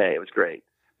every other day. It was great.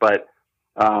 But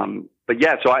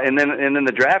yeah, so and then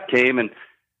the draft came, and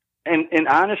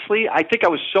honestly, I think I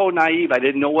was so naive. I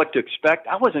didn't know what to expect.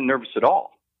 I wasn't nervous at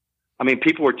all. I mean,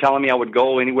 people were telling me I would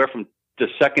go anywhere from the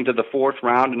 2nd to the 4th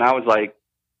round, and I was like,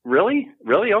 really?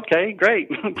 Okay, great.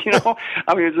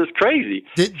 I mean, it was just crazy.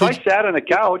 So I sat on a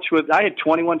couch I had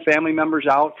 21 family members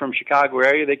out from Chicago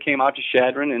area. They came out to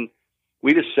Shadron, and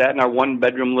we just sat in our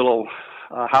 1-bedroom little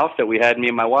house that we had, me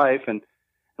and my wife, and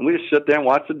we just sit there and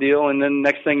watch the deal. And then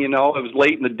next thing you know, it was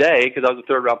late in the day, because I was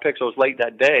a 3rd round pick, so it was late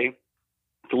that day.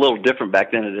 It's a little different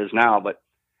back then than it is now, but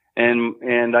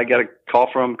and I got a call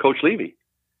from Coach Levy.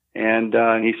 And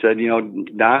he said,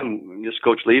 Don, this is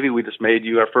Coach Levy. We just made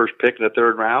you our first pick in the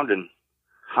 3rd round. And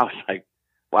I was like,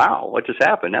 wow, what just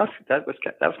happened? That was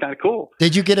kind of cool.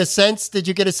 Did you get a sense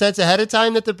ahead of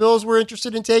time that the Bills were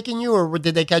interested in taking you, or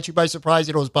did they catch you by surprise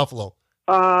that it was Buffalo?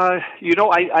 I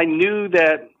knew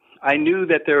that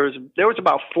there was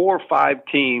about 4 or 5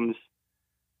 teams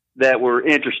that were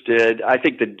interested. I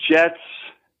think the Jets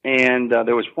and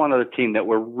there was one other team that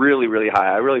were really, really high.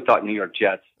 I really thought New York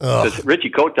Jets. Because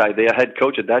Richie Kotite, the head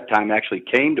coach at that time, actually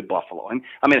came to Buffalo. And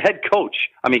I mean, head coach.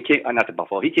 I mean, not to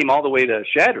Buffalo. He came all the way to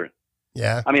Shadron.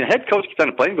 Yeah. I mean, a head coach gets on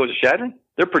a plane and goes to Shadron.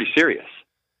 They're pretty serious.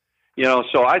 You know,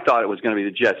 so I thought it was going to be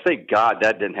the Jets. Thank God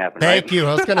that didn't happen. Thank you.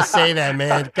 I was going to say that,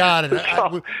 man.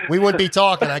 God, we wouldn't be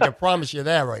talking. I can promise you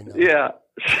that right now. Yeah.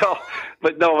 So,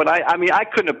 but no, but I mean, I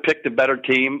couldn't have picked a better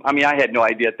team. I mean, I had no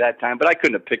idea at that time, but I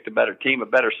couldn't have picked a better team, a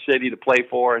better city to play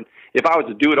for. And if I was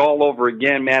to do it all over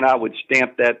again, man, I would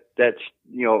stamp that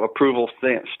approval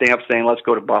stamp saying, let's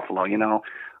go to Buffalo,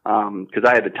 because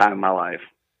I had the time of my life.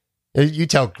 You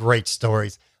tell great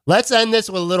stories. Let's end this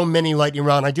with a little mini lightning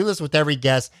round. I do this with every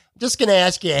guest. I'm just going to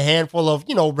ask you a handful of,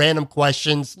 random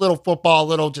questions, little football,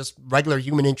 little just regular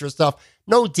human interest stuff.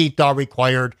 No deep thought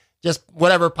required. Just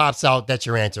whatever pops out, that's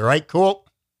your answer. All right, cool?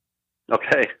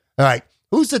 Okay. All right.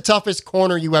 Who's the toughest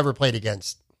corner you ever played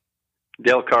against?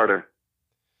 Dale Carter.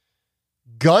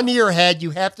 Gun to your head,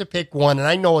 you have to pick one, and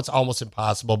I know it's almost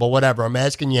impossible, but whatever. I'm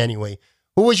asking you anyway.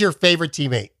 Who was your favorite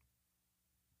teammate?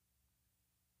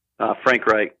 Frank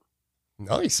Reich.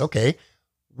 Nice. Okay.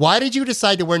 Why did you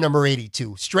decide to wear number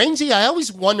 82? Strangely, I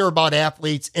always wonder about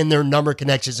athletes and their number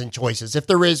connections and choices, if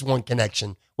there is one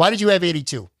connection. Why did you have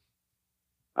 82?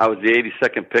 I was the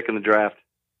 82nd pick in the draft.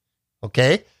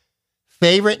 Okay.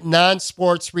 Favorite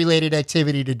non-sports related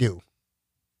activity to do?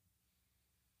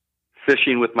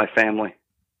 Fishing with my family.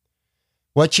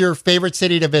 What's your favorite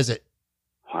city to visit?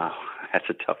 Wow, that's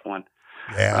a tough one.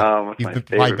 Yeah, you've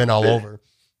probably been all over.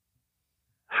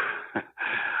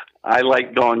 I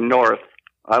like going north.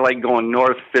 I like going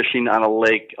north fishing on a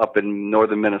lake up in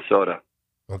northern Minnesota.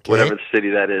 Okay. Whatever the city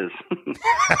that is.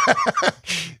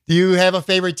 Do you have a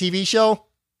favorite TV show?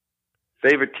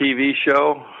 Favorite TV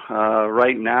show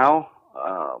right now?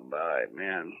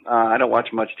 I don't watch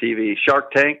much TV.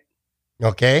 Shark Tank.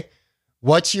 Okay.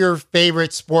 What's your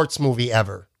favorite sports movie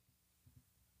ever?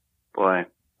 Boy,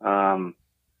 I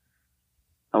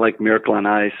like Miracle on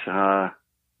Ice.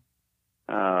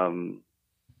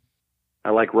 I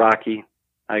like Rocky.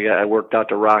 I worked out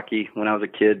to Rocky when I was a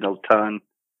kid a ton.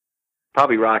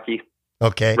 Probably Rocky.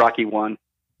 Okay. Rocky 1.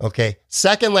 Okay.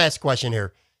 Second last question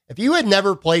here. If you had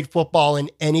never played football in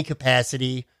any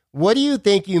capacity, what do you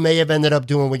think you may have ended up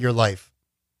doing with your life?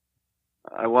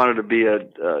 I wanted to be a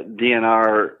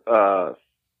DNR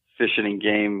fishing and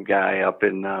game guy up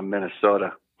in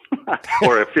Minnesota,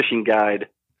 or a fishing guide.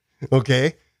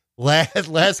 Okay.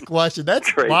 Last question.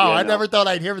 That's great. Wow. Yeah, I never thought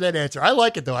I'd hear that answer. I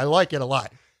like it though. I like it a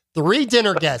lot. 3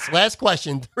 dinner guests. Last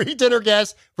question. 3 dinner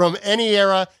guests from any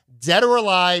era, dead or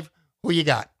alive. Who you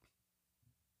got?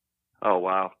 Oh,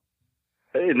 wow.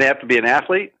 And they have to be an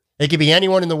athlete? It could be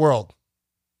anyone in the world.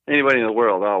 Anybody in the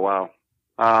world. Oh, wow.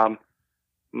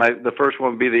 The first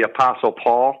one would be the Apostle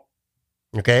Paul.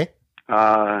 Okay.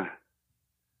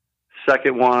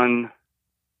 Second one,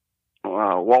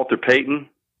 Walter Payton.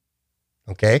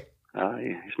 Okay.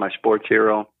 He's my sports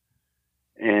hero.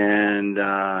 And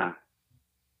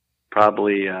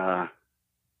probably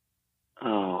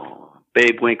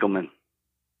Babe Winkleman.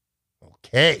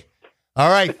 Okay. All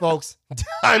right, folks.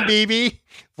 Don Beebe,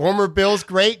 former Bills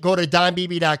great. Go to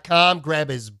donbeebe.com, grab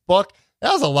his book.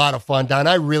 That was a lot of fun, Don.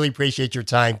 I really appreciate your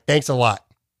time. Thanks a lot.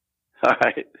 All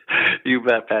right. You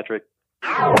bet, Patrick.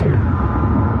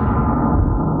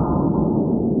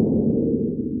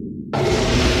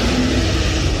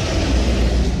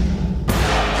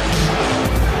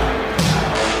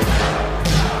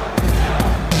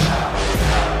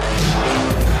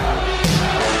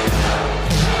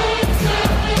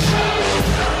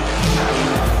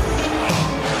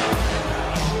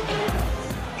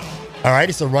 All right,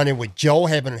 it's a run-in with Joe.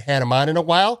 Haven't had him on in a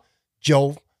while.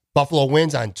 Joe, Buffalo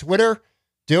Wins on Twitter.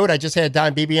 Dude, I just had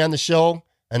Don Beebe on the show.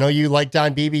 I know you like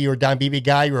Don Beebe. You're a Don Beebe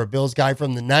guy. You're a Bills guy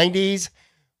from the 90s.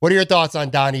 What are your thoughts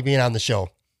on Donnie being on the show?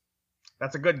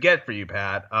 That's a good get for you,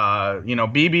 Pat.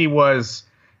 Beebe was,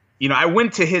 I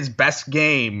went to his best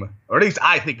game, or at least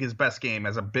I think his best game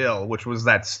as a Bill, which was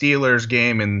that Steelers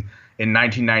game in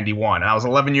 1991. I was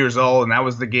 11 years old, and that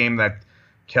was the game that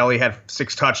Kelly had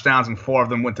 6 touchdowns, and 4 of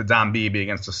them went to Don Beebe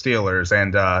against the Steelers.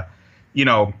 And,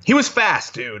 he was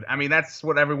fast, dude. I mean, that's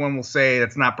what everyone will say.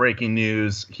 That's not breaking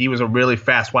news. He was a really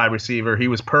fast wide receiver. He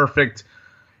was perfect,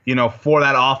 for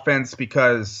that offense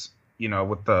because,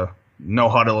 with the no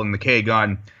huddle and the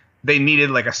K-gun, they needed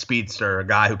like a speedster, a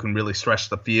guy who can really stretch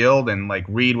the field. And like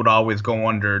Reed would always go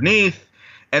underneath.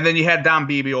 And then you had Don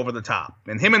Beebe over the top.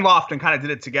 And him and Lofton kind of did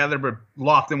it together, but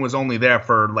Lofton was only there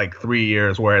for like 3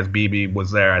 years, whereas Beebe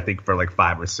was there, I think, for like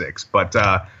 5 or 6. But,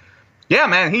 Yeah,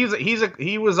 man, he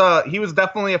was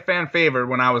definitely a fan favorite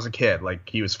when I was a kid. Like,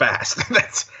 he was fast.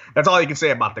 That's all you can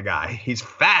say about the guy. He's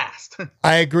fast.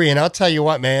 I agree, and I'll tell you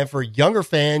what, man, for younger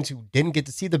fans who didn't get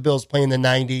to see the Bills play in the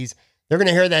 90s, they're going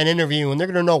to hear that interview, and they're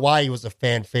going to know why he was a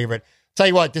fan favorite. Tell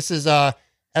you what, this is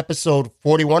episode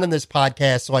 41 in this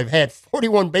podcast, so I've had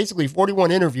 41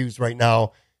 interviews right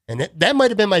now, and that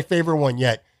might have been my favorite one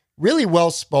yet. Really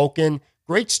well-spoken,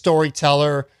 great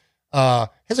storyteller,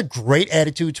 has a great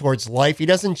attitude towards life. He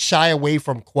doesn't shy away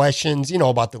from questions,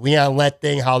 about the Leon Lett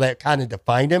thing, how that kind of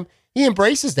defined him. He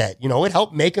embraces that. It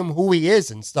helped make him who he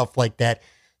is and stuff like that.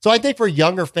 So I think for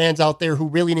younger fans out there who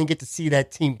really didn't get to see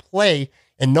that team play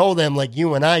and know them like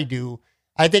you and I do,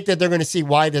 I think that they're going to see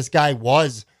why this guy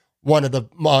was one of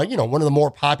the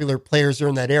more popular players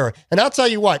during that era. And I'll tell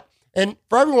you what, and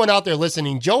for everyone out there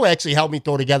listening, Joe actually helped me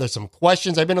throw together some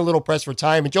questions. I've been a little pressed for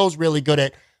time, and Joe's really good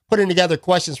at putting together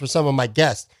questions for some of my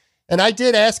guests. And I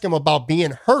did ask him about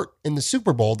being hurt in the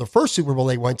Super Bowl, the first Super Bowl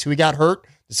they went to. He got hurt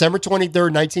December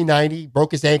 23rd, 1990,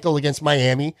 broke his ankle against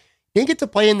Miami. Didn't get to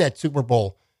play in that Super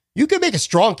Bowl. You could make a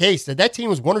strong case that team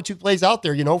was one or two plays out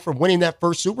there, from winning that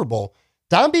first Super Bowl.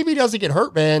 Don Beebe doesn't get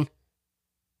hurt, man.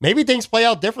 Maybe things play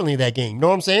out differently that game. You know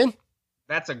what I'm saying?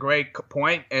 That's a great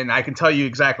point, and I can tell you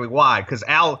exactly why. Because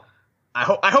Al, I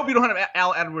hope you don't have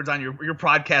Al Edwards on your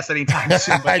podcast anytime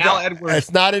soon. But Al Edwards,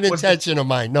 it's not an intention of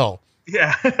mine. No.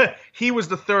 Yeah, he was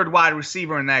the third wide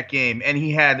receiver in that game, and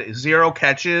he had 0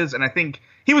 catches, and I think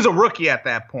he was a rookie at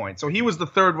that point. So he was the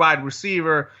third wide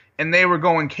receiver, and they were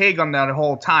going K on that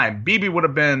whole time. Beebe would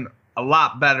have been a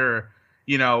lot better,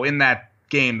 in that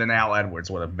game than Al Edwards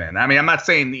would have been. I mean, I'm not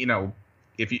saying,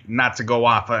 if you, not to go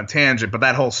off on a tangent, but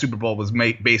that whole Super Bowl was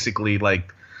basically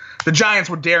like the Giants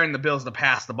were daring the Bills to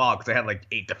pass the ball because they had like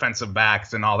 8 defensive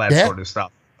backs and all that sort of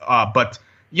stuff. But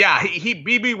yeah,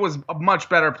 Beebe was a much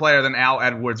better player than Al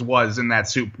Edwards was in that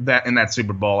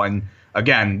Super Bowl. And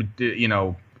again,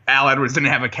 Al Edwards didn't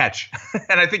have a catch,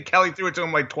 and I think Kelly threw it to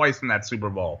him like twice in that Super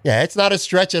Bowl. Yeah, it's not a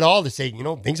stretch at all to say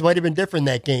things might have been different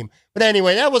that game. But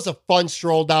anyway, that was a fun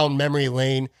stroll down memory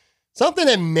lane. Something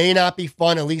that may not be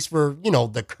fun, at least for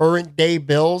the current day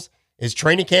Bills, is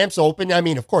training camps open. I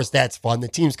mean, of course, that's fun. The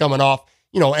team's coming off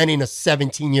ending a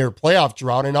 17-year playoff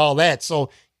drought and all that. So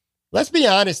let's be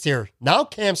honest here. Now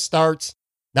camp starts.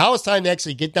 Now it's time to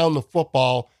actually get down to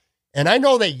football. And I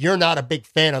know that you're not a big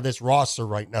fan of this roster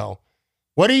right now.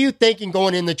 What are you thinking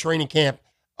going into training camp?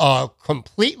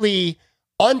 Completely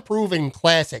unproven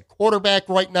class at quarterback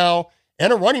right now,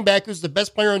 and a running back who's the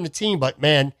best player on the team. But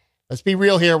man, let's be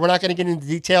real here. We're not going to get into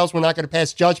details. We're not going to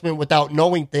pass judgment without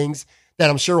knowing things that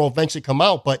I'm sure will eventually come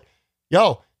out. But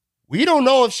we don't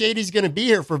know if Shady's going to be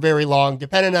here for very long,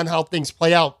 depending on how things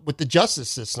play out with the justice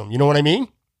system. You know what I mean?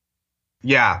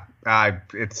 Yeah,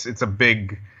 it's a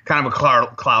big kind of a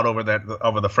cloud over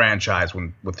the franchise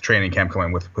with training camp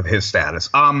coming with his status.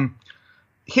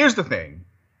 Here's the thing.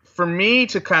 For me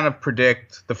to kind of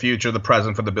predict the future, the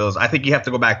present for the Bills, I think you have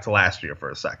to go back to last year for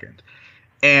a second.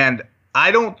 And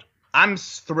I'm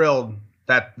thrilled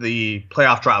that the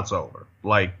playoff drought's over.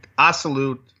 Like, I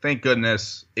salute, thank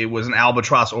goodness, it was an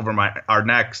albatross over our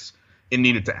necks. It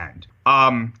needed to end.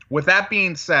 With that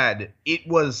being said, it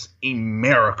was a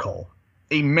miracle.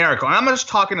 A miracle. And I'm not just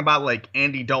talking about like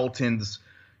Andy Dalton's,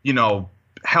 Hail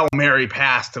Mary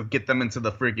pass to get them into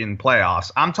the freaking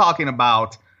playoffs. I'm talking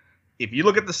about, if you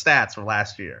look at the stats for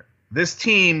last year, this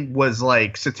team was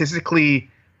like statistically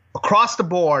across the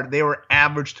board, they were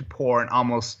average to poor in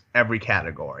almost every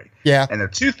category. Yeah. And the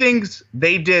two things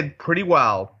they did pretty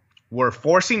well were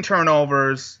forcing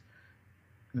turnovers,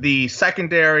 the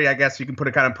secondary, I guess you can put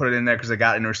it in there because they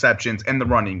got interceptions, and the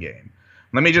running game.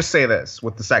 Let me just say this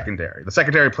with the secondary. The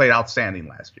secondary played outstanding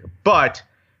last year. But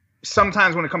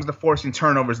sometimes when it comes to forcing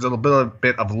turnovers, there's a little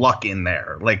bit of luck in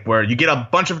there, like where you get a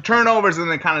bunch of turnovers and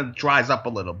then it kind of dries up a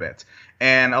little bit.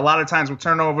 And a lot of times with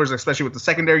turnovers, especially with the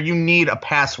secondary, you need a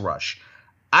pass rush.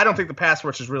 I don't think the pass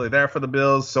rush is really there for the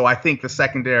Bills, so I think the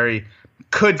secondary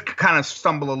could kind of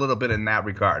stumble a little bit in that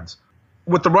regards.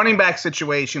 With the running back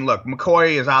situation, look,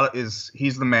 McCoy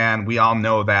he's the man. We all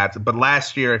know that. But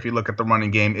last year, if you look at the running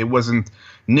game, it wasn't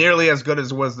nearly as good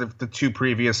as it was the 2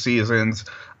 previous seasons.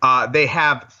 They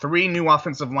have 3 new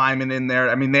offensive linemen in there.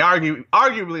 I mean,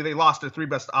 arguably they lost their 3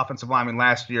 best offensive linemen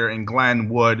last year in Glenn,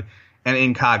 Wood, and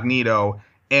Incognito.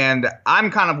 And I'm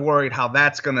kind of worried how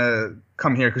that's going to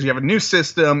come here because you have a new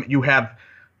system. You have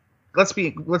Let's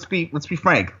be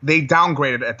frank. They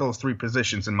downgraded at those 3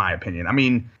 positions, in my opinion. I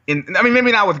mean,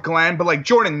 maybe not with Glenn, but like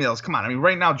Jordan Mills. Come on. I mean,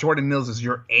 right now Jordan Mills is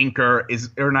your anchor,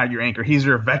 or not your anchor. He's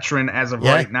your veteran as of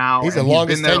right now. He's the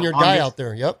longest tenured guy out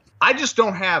there. Yep. I just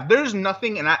don't have. There's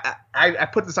nothing, and I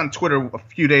put this on Twitter a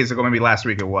few days ago, maybe last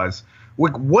week it was,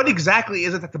 what exactly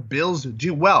is it that the Bills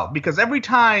do well? Because every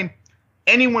time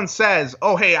anyone says,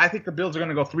 "Oh, hey, I think the Bills are going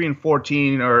to go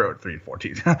 3-14 or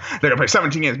 3-14, they're going to play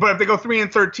 17 games," but if they go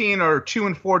 3-13 or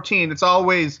 2-14, it's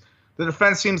always the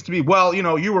defense seems to be, well,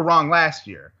 you were wrong last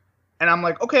year, and I'm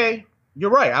like, okay,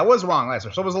 you're right, I was wrong last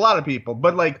year. So was a lot of people,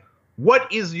 but like,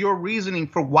 what is your reasoning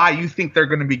for why you think they're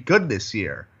going to be good this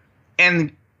year?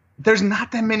 And there's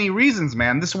not that many reasons,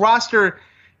 man. This roster,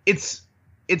 it's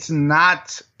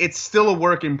still a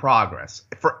work in progress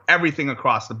for everything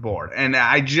across the board. And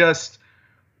I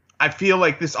feel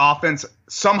like this offense,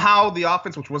 somehow the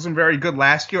offense, which wasn't very good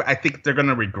last year, I think they're going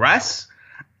to regress.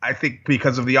 I think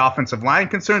because of the offensive line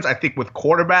concerns. I think with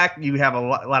quarterback, you have a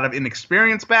lot of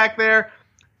inexperience back there.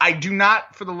 I do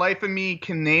not, for the life of me,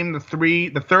 can name the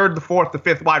third, the fourth, the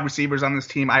fifth wide receivers on this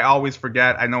team. I always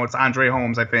forget. I know it's Andre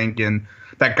Holmes, I think, and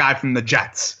that guy from the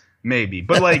Jets, maybe.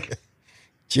 But like,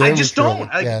 I just don't.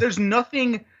 Like, there's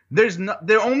nothing.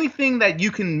 The only thing that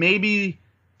you can maybe,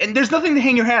 and there's nothing to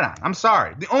hang your hat on. I'm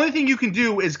sorry. The only thing you can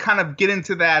do is kind of get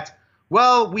into that.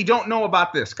 Well, we don't know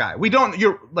about this guy.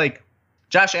 You're like,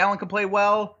 Josh Allen can play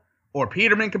well, or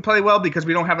Peterman can play well because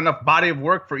we don't have enough body of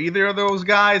work for either of those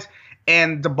guys.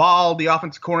 And DeBall, the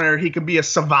offensive coordinator, he can be a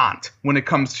savant when it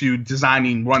comes to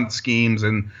designing run schemes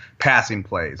and passing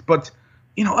plays. But,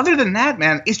 other than that,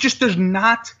 man, it's just there's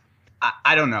not –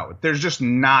 I don't know. There's just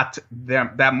not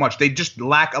that much. They just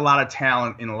lack a lot of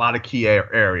talent in a lot of key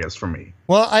areas for me.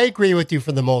 Well, I agree with you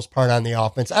for the most part on the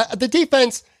offense. The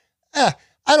defense, I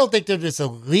don't think they're this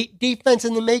elite defense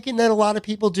in the making that a lot of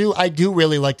people do. I do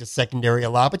really like the secondary a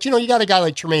lot. But, you got a guy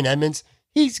like Tremaine Edmonds.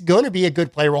 He's going to be a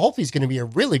good player. Well, hopefully he's going to be a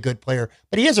really good player,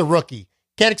 but he is a rookie.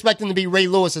 Can't expect him to be Ray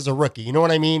Lewis as a rookie. You know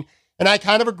what I mean? And I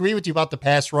kind of agree with you about the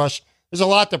pass rush. There's a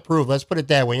lot to prove. Let's put it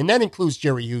that way. And that includes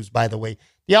Jerry Hughes, by the way.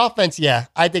 The offense, yeah,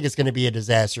 I think it's going to be a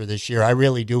disaster this year. I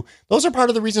really do. Those are part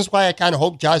of the reasons why I kind of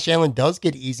hope Josh Allen does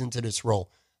get eased into this role.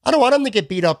 I don't want him to get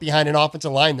beat up behind an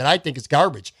offensive line that I think is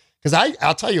garbage. Because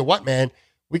I'll tell you what, man,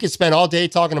 we could spend all day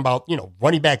talking about,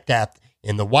 running back depth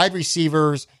and the wide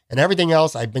receivers and everything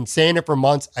else. I've been saying it for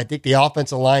months. I think the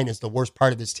offensive line is the worst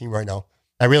part of this team right now.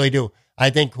 I really do.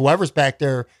 I think whoever's back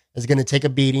there is going to take a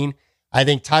beating. I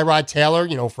think Tyrod Taylor,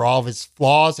 for all of his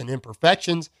flaws and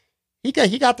imperfections, he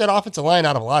got that offensive line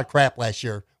out of a lot of crap last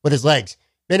year with his legs.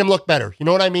 Made him look better. You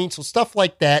know what I mean? So stuff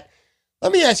like that.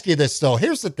 Let me ask you this, though.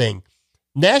 Here's the thing.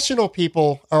 National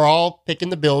people are all picking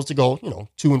the Bills to go,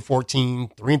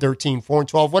 2-14, 3-13,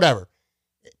 4-12, whatever.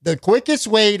 The quickest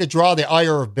way to draw the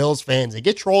ire of Bills fans and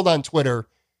get trolled on Twitter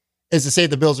is to say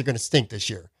the Bills are going to stink this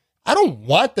year. I don't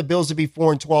want the Bills to be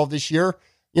 4-12 this year.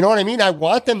 You know what I mean? I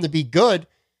want them to be good.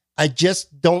 I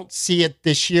just don't see it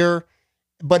this year.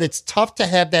 But it's tough to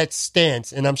have that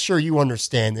stance, and I'm sure you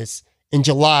understand this, in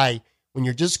July when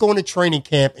you're just going to training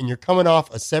camp and you're coming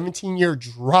off a 17-year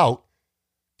drought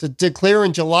to declare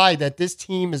in July that this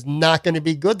team is not going to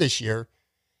be good this year.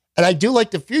 And I do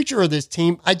like the future of this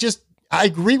team. I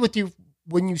agree with you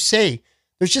when you say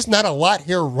there's just not a lot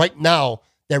here right now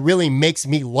that really makes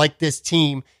me like this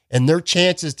team and their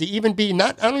chances to even be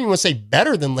I don't even want to say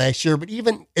better than last year, but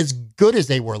even as good as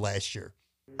they were last year.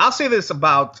 I'll say this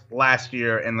about last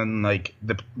year and then like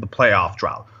the playoff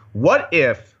drought. What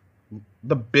if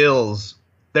the Bills,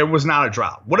 there was not a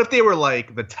drought? What if they were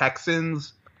like the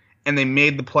Texans and they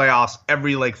made the playoffs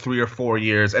every like 3 or 4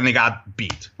 years and they got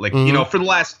beat? Like, for the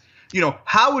last,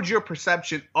 how would your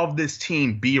perception of this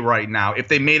team be right now if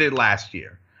they made it last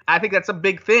year? I think that's a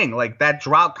big thing. Like that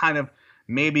drought kind of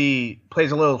maybe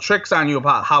plays a little tricks on you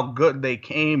about how good they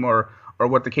came or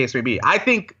what the case may be. I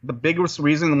think the biggest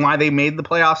reason why they made the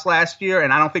playoffs last year,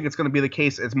 and I don't think it's going to be the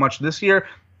case as much this year,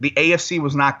 the AFC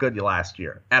was not good last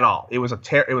year at all. It was a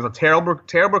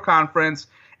terrible conference.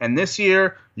 And this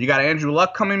year, you got Andrew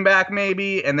Luck coming back,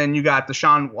 maybe, and then you got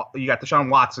Deshaun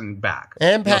Watson back.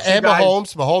 And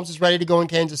Mahomes. Mahomes is ready to go in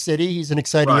Kansas City. He's an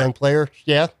exciting young player.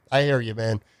 Yeah, I hear you,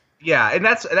 man. Yeah, and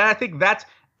I think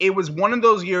it was one of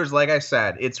those years, like I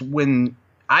said, it's when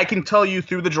I can tell you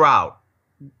through the drought,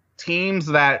 teams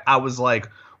that I was like,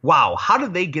 wow, how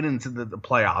did they get into the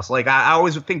playoffs? Like I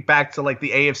always think back to like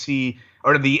the AFC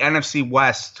or the NFC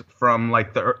West from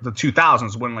like the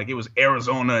 2000s when like it was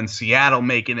Arizona and Seattle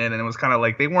making it, and it was kind of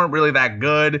like they weren't really that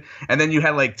good. And then you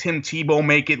had like Tim Tebow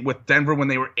make it with Denver when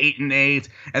they were 8-8,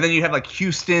 and then you have like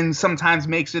Houston sometimes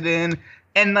makes it in.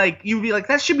 And like you'd be like,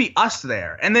 that should be us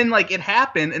there. And then like it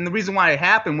happened, and the reason why it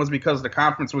happened was because the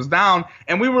conference was down,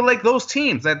 and we were like those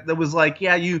teams that was like,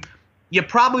 yeah, you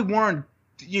probably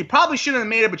shouldn't have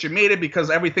made it, but you made it because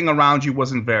everything around you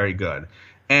wasn't very good.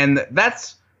 And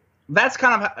that's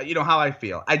kind of how I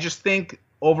feel. I just think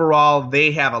overall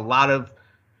they have a lot of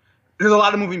there's a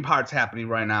lot of moving parts happening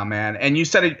right now, man. And you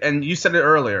said it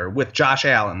earlier with Josh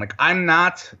Allen. Like, I'm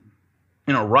not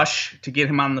in a rush to get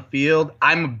him on the field.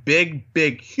 I'm a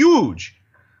big, huge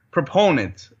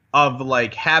proponent of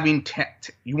like having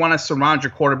you want to surround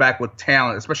your quarterback with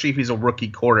talent, especially if he's a rookie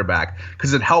quarterback,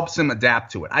 because it helps him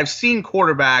adapt to it. I've seen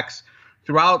quarterbacks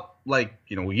throughout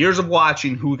years of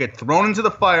watching who get thrown into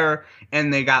the fire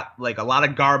and they got like a lot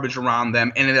of garbage around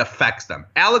them and it affects them.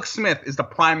 Alex Smith is the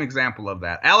prime example of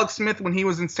that. Alex Smith, when he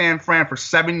was in San Fran for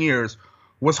 7 years,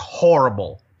 was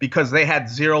horrible because they had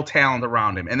zero talent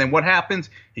around him. And then what happens?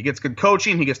 He gets good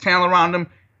coaching, he gets talent around him,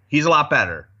 he's a lot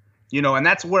better. And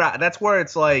that's where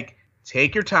it's like,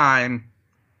 take your time.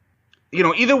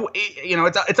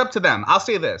 It's up to them. I'll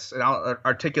say this, and I'll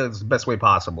articulate this the best way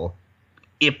possible.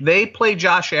 If they play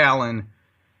Josh Allen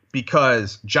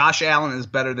because Josh Allen is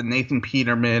better than Nathan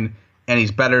Peterman and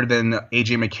he's better than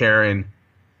A.J. McCarron,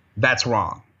 that's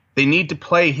wrong. They need to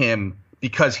play him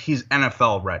because he's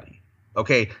NFL ready,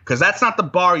 okay? Because that's not the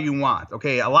bar you want,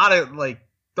 okay? A lot of, like,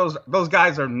 those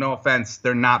guys are, no offense,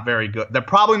 they're not very good. They're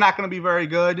probably not going to be very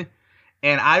good,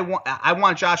 and I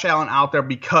want Josh Allen out there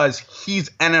because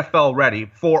he's NFL ready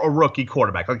for a rookie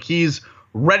quarterback. Like, he's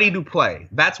ready to play.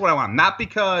 That's what I want. Not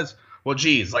because, well,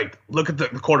 geez, like, look at the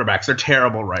quarterbacks. They're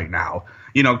terrible right now.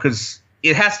 Because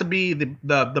it has to be,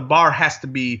 the bar has to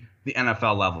be the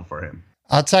NFL level for him.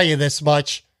 I'll tell you this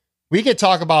much. We could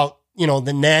talk about,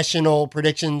 the national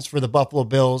predictions for the Buffalo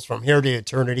Bills from here to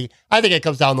eternity. I think it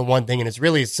comes down to one thing, and it's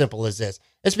really as simple as this.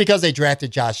 It's because they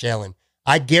drafted Josh Allen.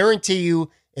 I guarantee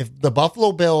you, if the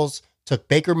Buffalo Bills took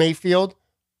Baker Mayfield,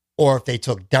 or if they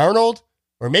took Darnold,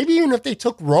 or maybe even if they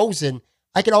took Rosen,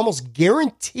 I can almost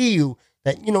guarantee you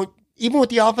that, even with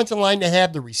the offensive line they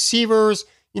have, the receivers,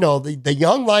 the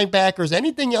young linebackers,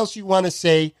 anything else you want to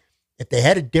say, if they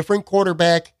had a different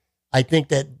quarterback, I think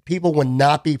that people would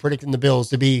not be predicting the Bills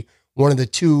to be one of the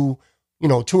two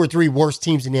or three worst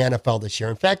teams in the NFL this year.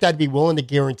 In fact, I'd be willing to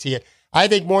guarantee it. I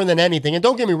think more than anything, and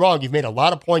don't get me wrong, you've made a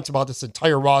lot of points about this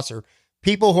entire roster.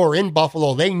 People who are in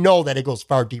Buffalo, they know that it goes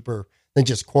far deeper than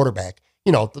just quarterback.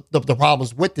 The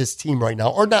problems with this team right now,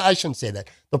 or not, I shouldn't say that.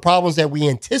 The problems that we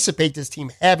anticipate this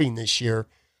team having this year.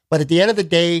 But at the end of the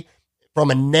day, from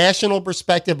a national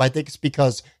perspective, I think it's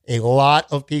because a lot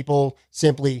of people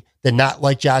simply did not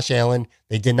like Josh Allen.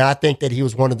 They did not think that he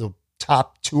was one of the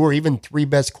top 2 or even 3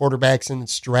 best quarterbacks in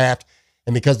this draft.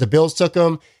 And because the Bills took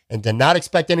him and did not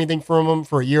expect anything from him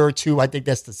for a year or two, I think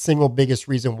that's the single biggest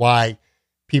reason why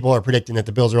people are predicting that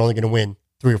the Bills are only going to win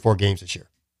 3 or 4 games this year.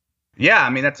 Yeah, I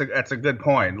mean, that's a good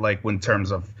point. Like, in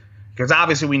terms of, because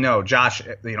obviously we know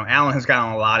Allen has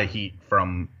gotten a lot of heat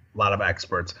from a lot of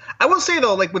experts. I will say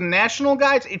though, like with national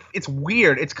guys, it's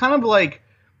weird. It's kind of like,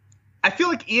 I feel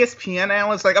like ESPN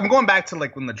analysts, like I'm going back to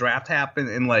like when the draft happened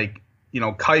and like,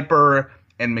 Kuiper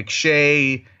and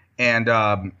McShay and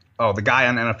the guy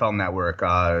on NFL Network,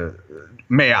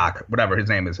 Mayock, whatever his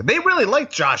name is. They really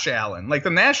liked Josh Allen. Like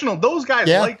those guys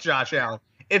liked Josh Allen.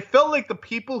 It felt like the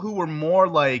people who were more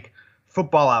like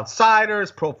Football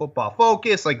Outsiders, Pro Football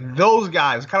Focus, like those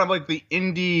guys, kind of like the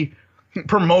indie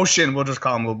promotion, we'll just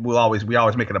call them. We always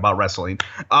make it about wrestling.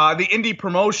 The indie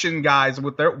promotion guys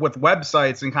with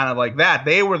websites and kind of like that,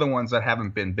 they were the ones that haven't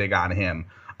been big on him.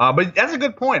 But that's a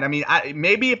good point. I mean,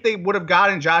 maybe if they would have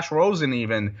gotten Josh Rosen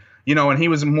even, and he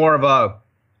was more of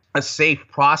a safe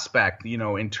prospect,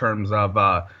 in terms of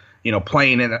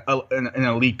playing in an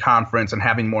elite conference and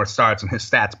having more starts and his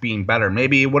stats being better,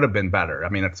 maybe it would have been better. I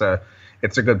mean, it's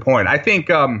a good point. I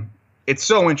think it's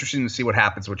so interesting to see what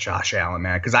happens with Josh Allen,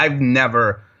 man, because I've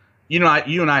never, you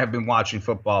and I have been watching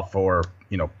football for,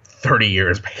 30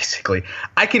 years, basically.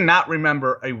 I cannot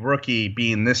remember a rookie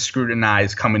being this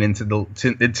scrutinized coming into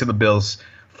the Bills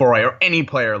foray or any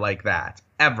player like that,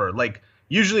 ever. Like,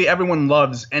 usually everyone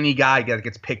loves any guy that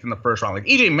gets picked in the first round. Like,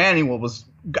 E.J. Manuel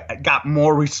got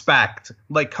more respect,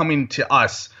 like, coming to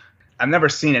us. I've never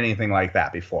seen anything like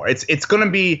that before. It's going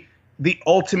to be the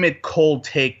ultimate cold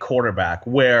take quarterback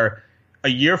where a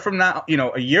year from now,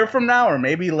 or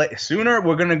maybe sooner,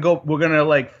 we're gonna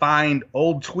like find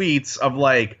old tweets of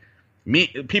like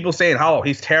people saying, "Oh,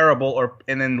 he's terrible,"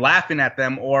 and then laughing at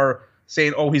them, or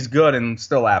saying, "Oh, he's good," and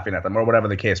still laughing at them, or whatever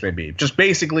the case may be. Just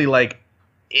basically like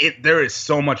there is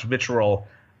so much vitriol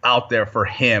out there for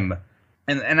him.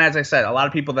 And as I said, a lot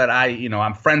of people that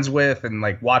I'm friends with and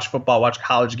like watch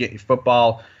college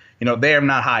football, they are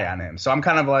not high on him. So I'm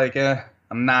kind of like,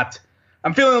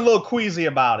 I'm feeling a little queasy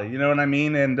about it. You know what I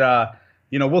mean? And,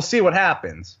 we'll see what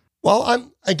happens. Well, I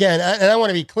want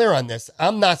to be clear on this.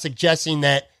 I'm not suggesting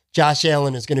that Josh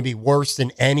Allen is going to be worse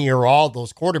than any or all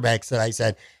those quarterbacks that I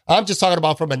said. I'm just talking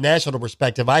about from a national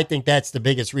perspective. I think that's the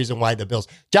biggest reason why the Bills.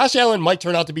 Josh Allen might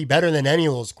turn out to be better than any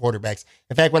of those quarterbacks.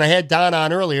 In fact, when I had Don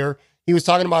on earlier, he was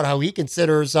talking about how he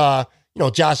considers,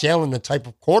 Josh Allen the type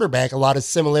of quarterback, a lot of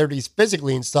similarities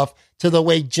physically and stuff to the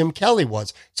way Jim Kelly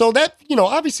was. So that,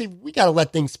 obviously we got to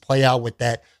let things play out with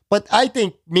that. But I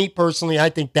think, me personally, I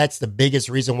think that's the biggest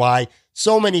reason why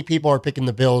so many people are picking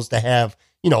the Bills to have,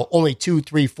 only 2,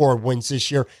 3, 4 wins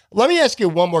this year. Let me ask you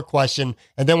one more question,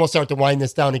 and then we'll start to wind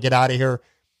this down and get out of here.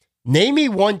 Name me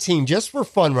one team just for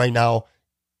fun right now.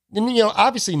 And,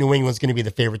 obviously New England's going to be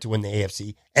the favorite to win the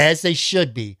AFC, as they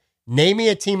should be. Name me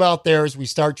a team out there as we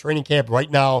start training camp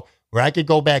right now where I could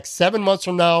go back 7 months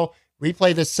from now,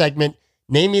 replay this segment.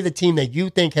 Name me the team that you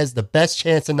think has the best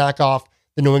chance to knock off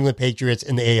the New England Patriots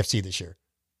in the AFC this year.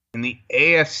 In the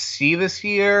AFC this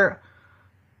year,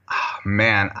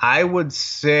 man, I would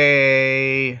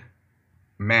say,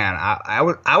 I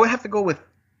would have to go with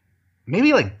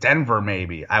maybe like Denver,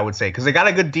 maybe, I would say, because they got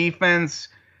a good defense.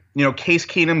 Case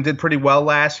Keenum did pretty well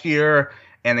last year,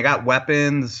 and they got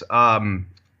weapons.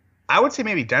 I would say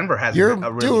maybe Denver has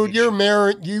a really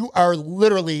you are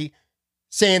literally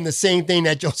saying the same thing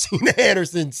that Josina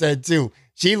Anderson said too.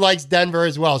 She likes Denver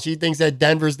as well. She thinks that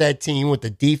Denver's that team with the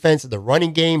defense and the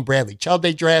running game. Bradley Chubb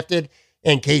they drafted,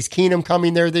 and Case Keenum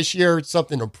coming there this year,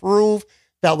 something to prove.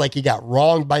 Felt like he got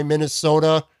wronged by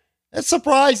Minnesota. That's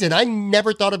surprising. I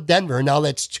never thought of Denver. Now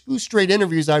that's 2 straight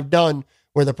interviews I've done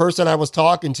where the person I was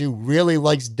talking to really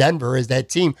likes Denver as that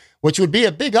team, which would be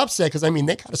a big upset because, they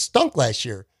kind of stunk last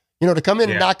year. To come in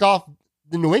and knock off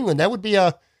the New England, that'd be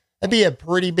a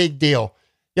pretty big deal.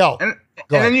 And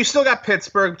then you still got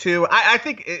Pittsburgh too. I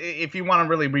think if you want to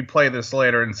really replay this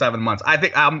later in 7 months, I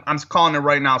think I'm calling it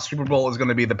right now. Super Bowl is going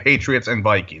to be the Patriots and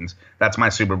Vikings. That's my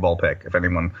Super Bowl pick. If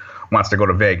anyone wants to go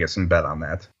to Vegas and bet on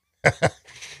that.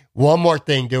 One more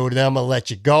thing, dude, and then I'm going to let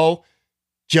you go.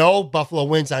 Joe, Buffalo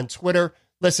Wins on Twitter.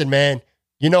 Listen, man,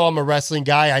 I'm a wrestling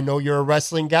guy. I know you're a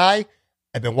wrestling guy.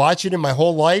 I've been watching it my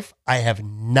whole life. I have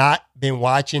not been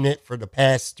watching it for the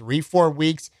past 3-4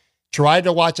 weeks. Tried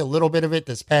to watch a little bit of it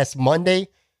this past Monday.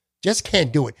 Just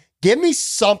can't do it. Give me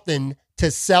something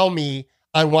to sell me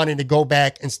on wanting to go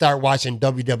back and start watching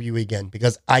WWE again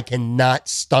because I cannot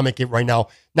stomach it right now.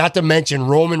 Not to mention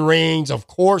Roman Reigns. Of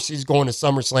course, he's going to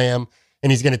SummerSlam and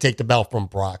he's going to take the belt from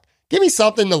Brock. Give me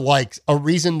something to like, a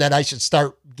reason that I should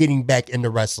start getting back into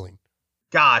wrestling.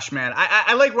 Gosh, man.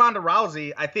 I like Ronda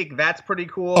Rousey. I think that's pretty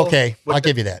cool. Okay, I'll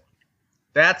give you that.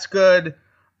 That's good.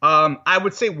 I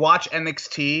would say watch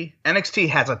NXT. NXT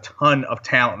has a ton of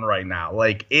talent right now.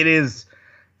 Like it is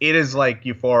like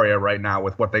Euphoria right now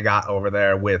with what they got over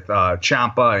there with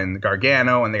Ciampa and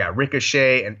Gargano, and they got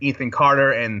Ricochet and Ethan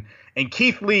Carter and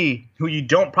Keith Lee, who you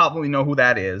don't probably know who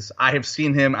that is. I have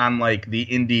seen him on like the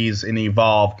Indies and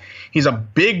Evolve. He's a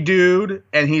big dude,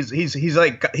 and he's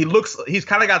like he's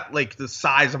kind of got like the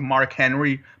size of Mark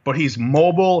Henry, but he's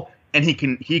mobile and he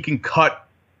can cut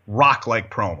rock like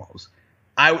promos.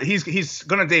 He's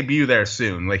gonna debut there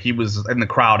soon. Like he was in the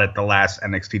crowd at the last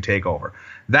NXT takeover.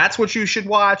 That's what you should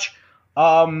watch.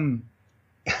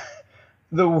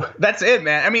 That's it,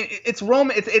 man. I mean, it's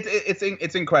Roman.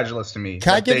 It's incredulous to me.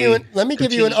 Let me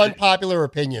give you an unpopular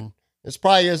opinion. This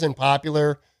probably isn't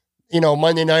popular.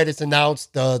 Monday night it's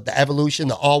announced the Evolution,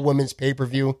 the all women's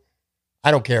pay-per-view.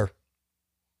 I don't care.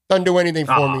 Doesn't do anything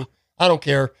for me. I don't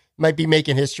care. Might be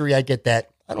making history. I get that.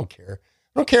 I don't care.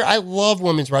 I love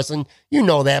women's wrestling. You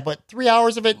know that, but 3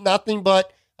 hours of it, nothing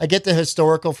but I get the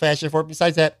historical fashion for it.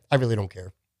 Besides that, I really don't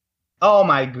care. Oh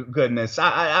my goodness.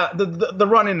 The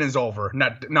run-in is over.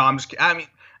 I'm just kidding. I mean,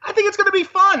 I think it's going to be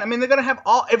fun. I mean, they're going to have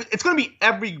it's going to be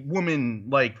every woman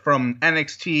like from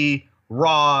NXT,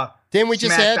 Raw. Didn't we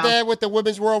just have that with the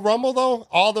Women's Royal Rumble though?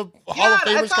 All the Hall of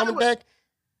Famers coming back?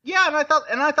 Yeah, and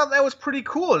I thought that was pretty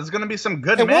cool. There's going to be some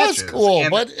good matches. It was cool,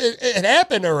 but it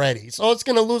happened already. So it's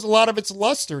going to lose a lot of its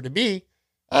luster to be.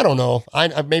 I don't know.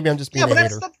 Maybe I'm just being a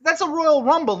hater. That's a Royal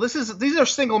Rumble. These are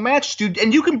single matches, dude.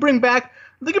 And you can bring back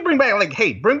bring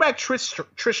back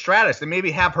Trish Stratus and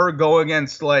maybe have her go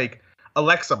against like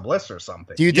Alexa Bliss or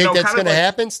something. Do you think that's going to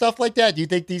happen? Stuff like that? Do you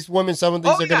think some of these are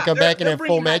going to come back and have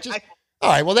full matches? All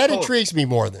right. Well, that intrigues me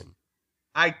more than.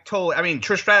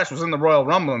 Trish Stratus was in the Royal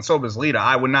Rumble and so was Lita.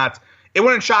 It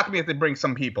wouldn't shock me if they bring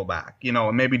some people back,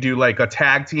 and maybe do like a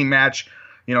tag team match,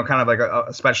 kind of like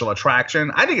a special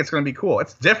attraction. I think it's going to be cool.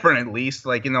 It's different at least.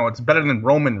 Like, it's better than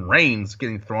Roman Reigns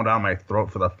getting thrown down my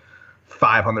throat for the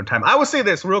 500th time. I will say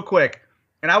this real quick,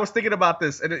 and I was thinking about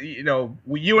this, and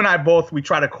you and I both, we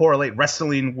try to correlate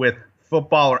wrestling with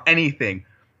football or anything.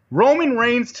 Roman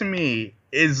Reigns to me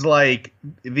is like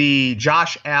the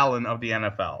Josh Allen of the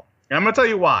NFL. And I'm going to tell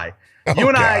you why.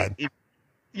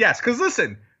 Yes, because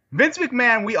listen, Vince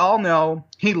McMahon, we all know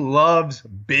he loves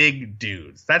big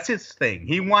dudes. That's his thing.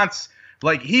 He wants,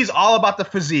 he's all about the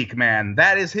physique, man.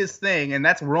 That is his thing, and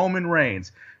that's Roman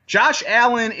Reigns. Josh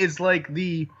Allen is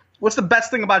what's the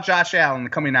best thing about Josh Allen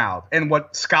coming out and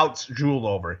what scouts drool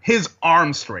over? His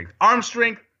arm strength. Arm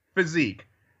strength, physique.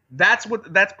 That's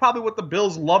probably what the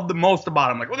Bills love the most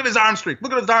about him. Look at his arm strength.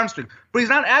 Look at his arm strength. But he's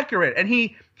not accurate, and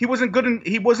he wasn't good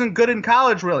in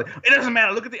college, really. It doesn't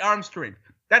matter. Look at the arm strength.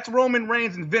 That's Roman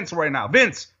Reigns and Vince right now.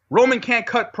 Vince, Roman can't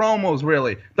cut promos,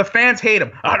 really. The fans hate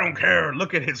him. I don't care.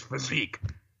 Look at his physique.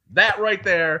 That right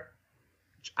there,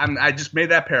 I just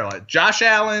made that parallel. Josh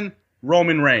Allen,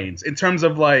 Roman Reigns, in terms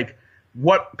of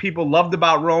what people loved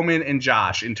about Roman and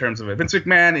Josh in terms of it. Vince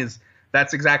McMahon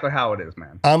that's exactly how it is,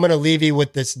 man. I'm going to leave you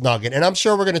with this nugget, and I'm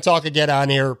sure we're going to talk again on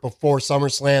here before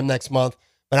SummerSlam next month,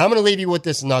 but I'm going to leave you with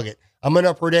this nugget. I'm going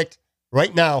to predict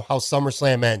right now how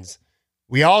SummerSlam ends.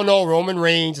 We all know Roman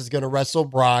Reigns is going to wrestle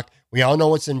Brock. We all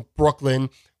know it's in Brooklyn.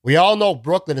 We all know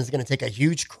Brooklyn is going to take a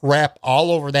huge crap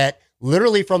all over that,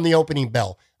 literally from the opening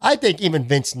bell. I think even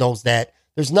Vince knows that.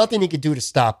 There's nothing he could do to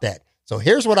stop that. So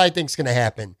here's what I think is going to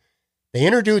happen. They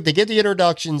get the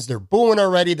introductions. They're booing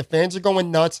already. The fans are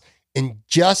going nuts. And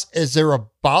just as they're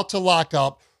about to lock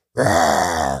up,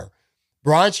 Braun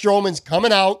Strowman's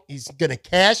coming out. He's going to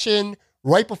cash in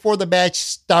right before the match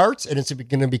starts, and it's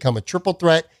going to become a triple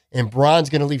threat, and Braun's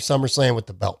going to leave SummerSlam with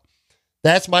the belt.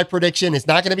 That's my prediction. It's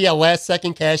not going to be a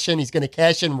last-second cash-in. He's going to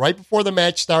cash in right before the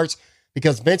match starts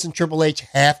because Vince and Triple H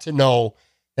have to know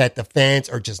that the fans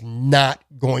are just not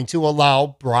going to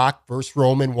allow Brock versus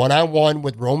Roman one-on-one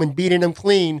with Roman beating him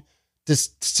clean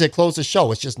to close the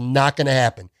show. It's just not going to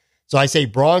happen. So I say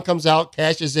Braun comes out,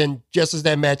 cashes in just as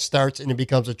that match starts, and it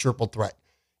becomes a triple threat.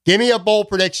 Give me a bold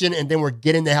prediction, and then we're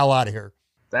getting the hell out of here.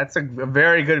 That's a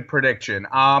very good prediction.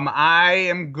 I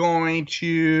am going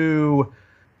to...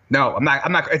 No, I'm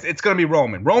not. It's going to be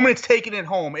Roman. Roman is taking it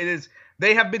home. It is.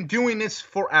 They have been doing this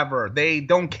forever. They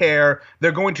don't care.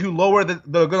 They're going to lower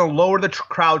the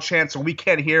crowd chant so we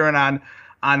can't hear it on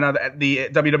the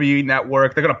WWE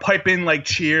network. They're going to pipe in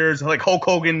cheers, Hulk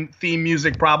Hogan theme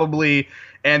music probably.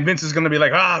 And Vince is going to be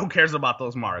who cares about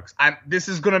those marks? This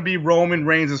is going to be Roman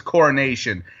Reigns'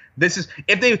 coronation. This is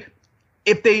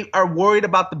if they are worried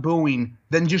about the booing,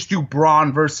 then just do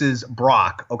Braun versus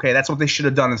Brock. Okay, that's what they should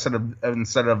have done instead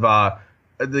of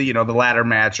the ladder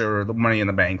match or the Money in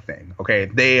the Bank thing. Okay,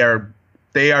 they are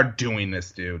doing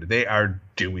this, dude. They are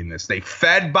doing this. They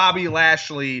fed Bobby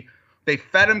Lashley. They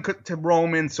fed him to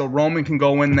Roman so Roman can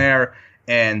go in there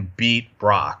and beat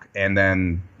Brock, and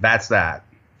then that's that.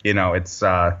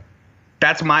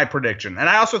 That's my prediction. And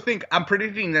I also think I'm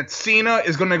predicting that Cena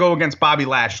is going to go against Bobby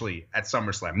Lashley at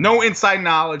SummerSlam. No inside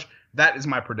knowledge. That is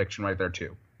my prediction right there,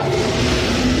 too.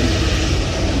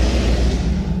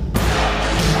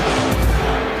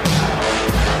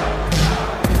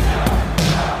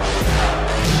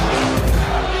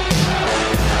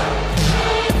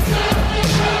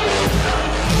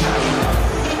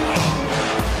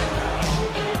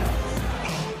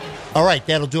 All right,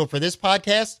 that'll do it for this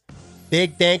podcast.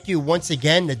 Big thank you once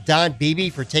again to Don Beebe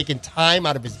for taking time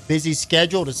out of his busy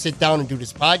schedule to sit down and do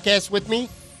this podcast with me.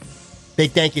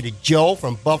 Big thank you to Joe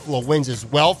from Buffalo Wins as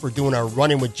well for doing our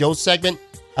Running with Joe segment.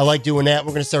 I like doing that.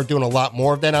 We're going to start doing a lot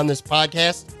more of that on this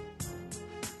podcast.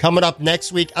 Coming up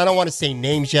next week, I don't want to say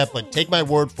names yet, but take my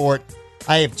word for it.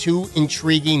 I have two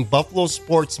intriguing Buffalo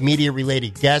sports media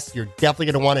related guests. You're definitely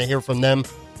going to want to hear from them.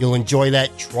 You'll enjoy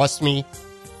that. Trust me.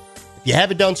 If you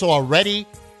haven't done so already,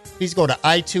 please go to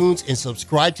iTunes and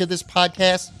subscribe to this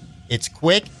podcast. It's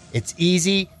quick, it's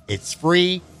easy, it's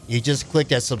free. You just click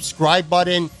that subscribe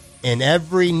button, and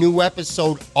every new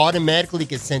episode automatically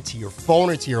gets sent to your phone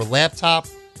or to your laptop.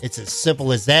 It's as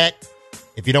simple as that.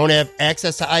 If you don't have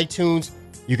access to iTunes,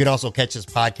 you can also catch this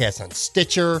podcast on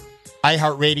Stitcher,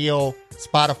 iHeartRadio,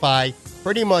 Spotify,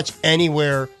 pretty much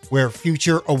anywhere where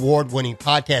future award-winning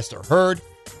podcasts are heard.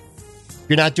 If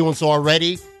you're not doing so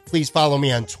already, please follow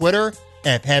me on Twitter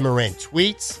at Pat Moran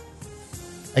Tweets.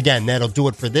 Again, that'll do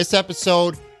it for this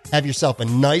episode. Have yourself a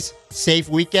nice, safe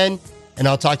weekend, and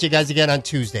I'll talk to you guys again on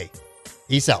Tuesday.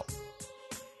 Peace out.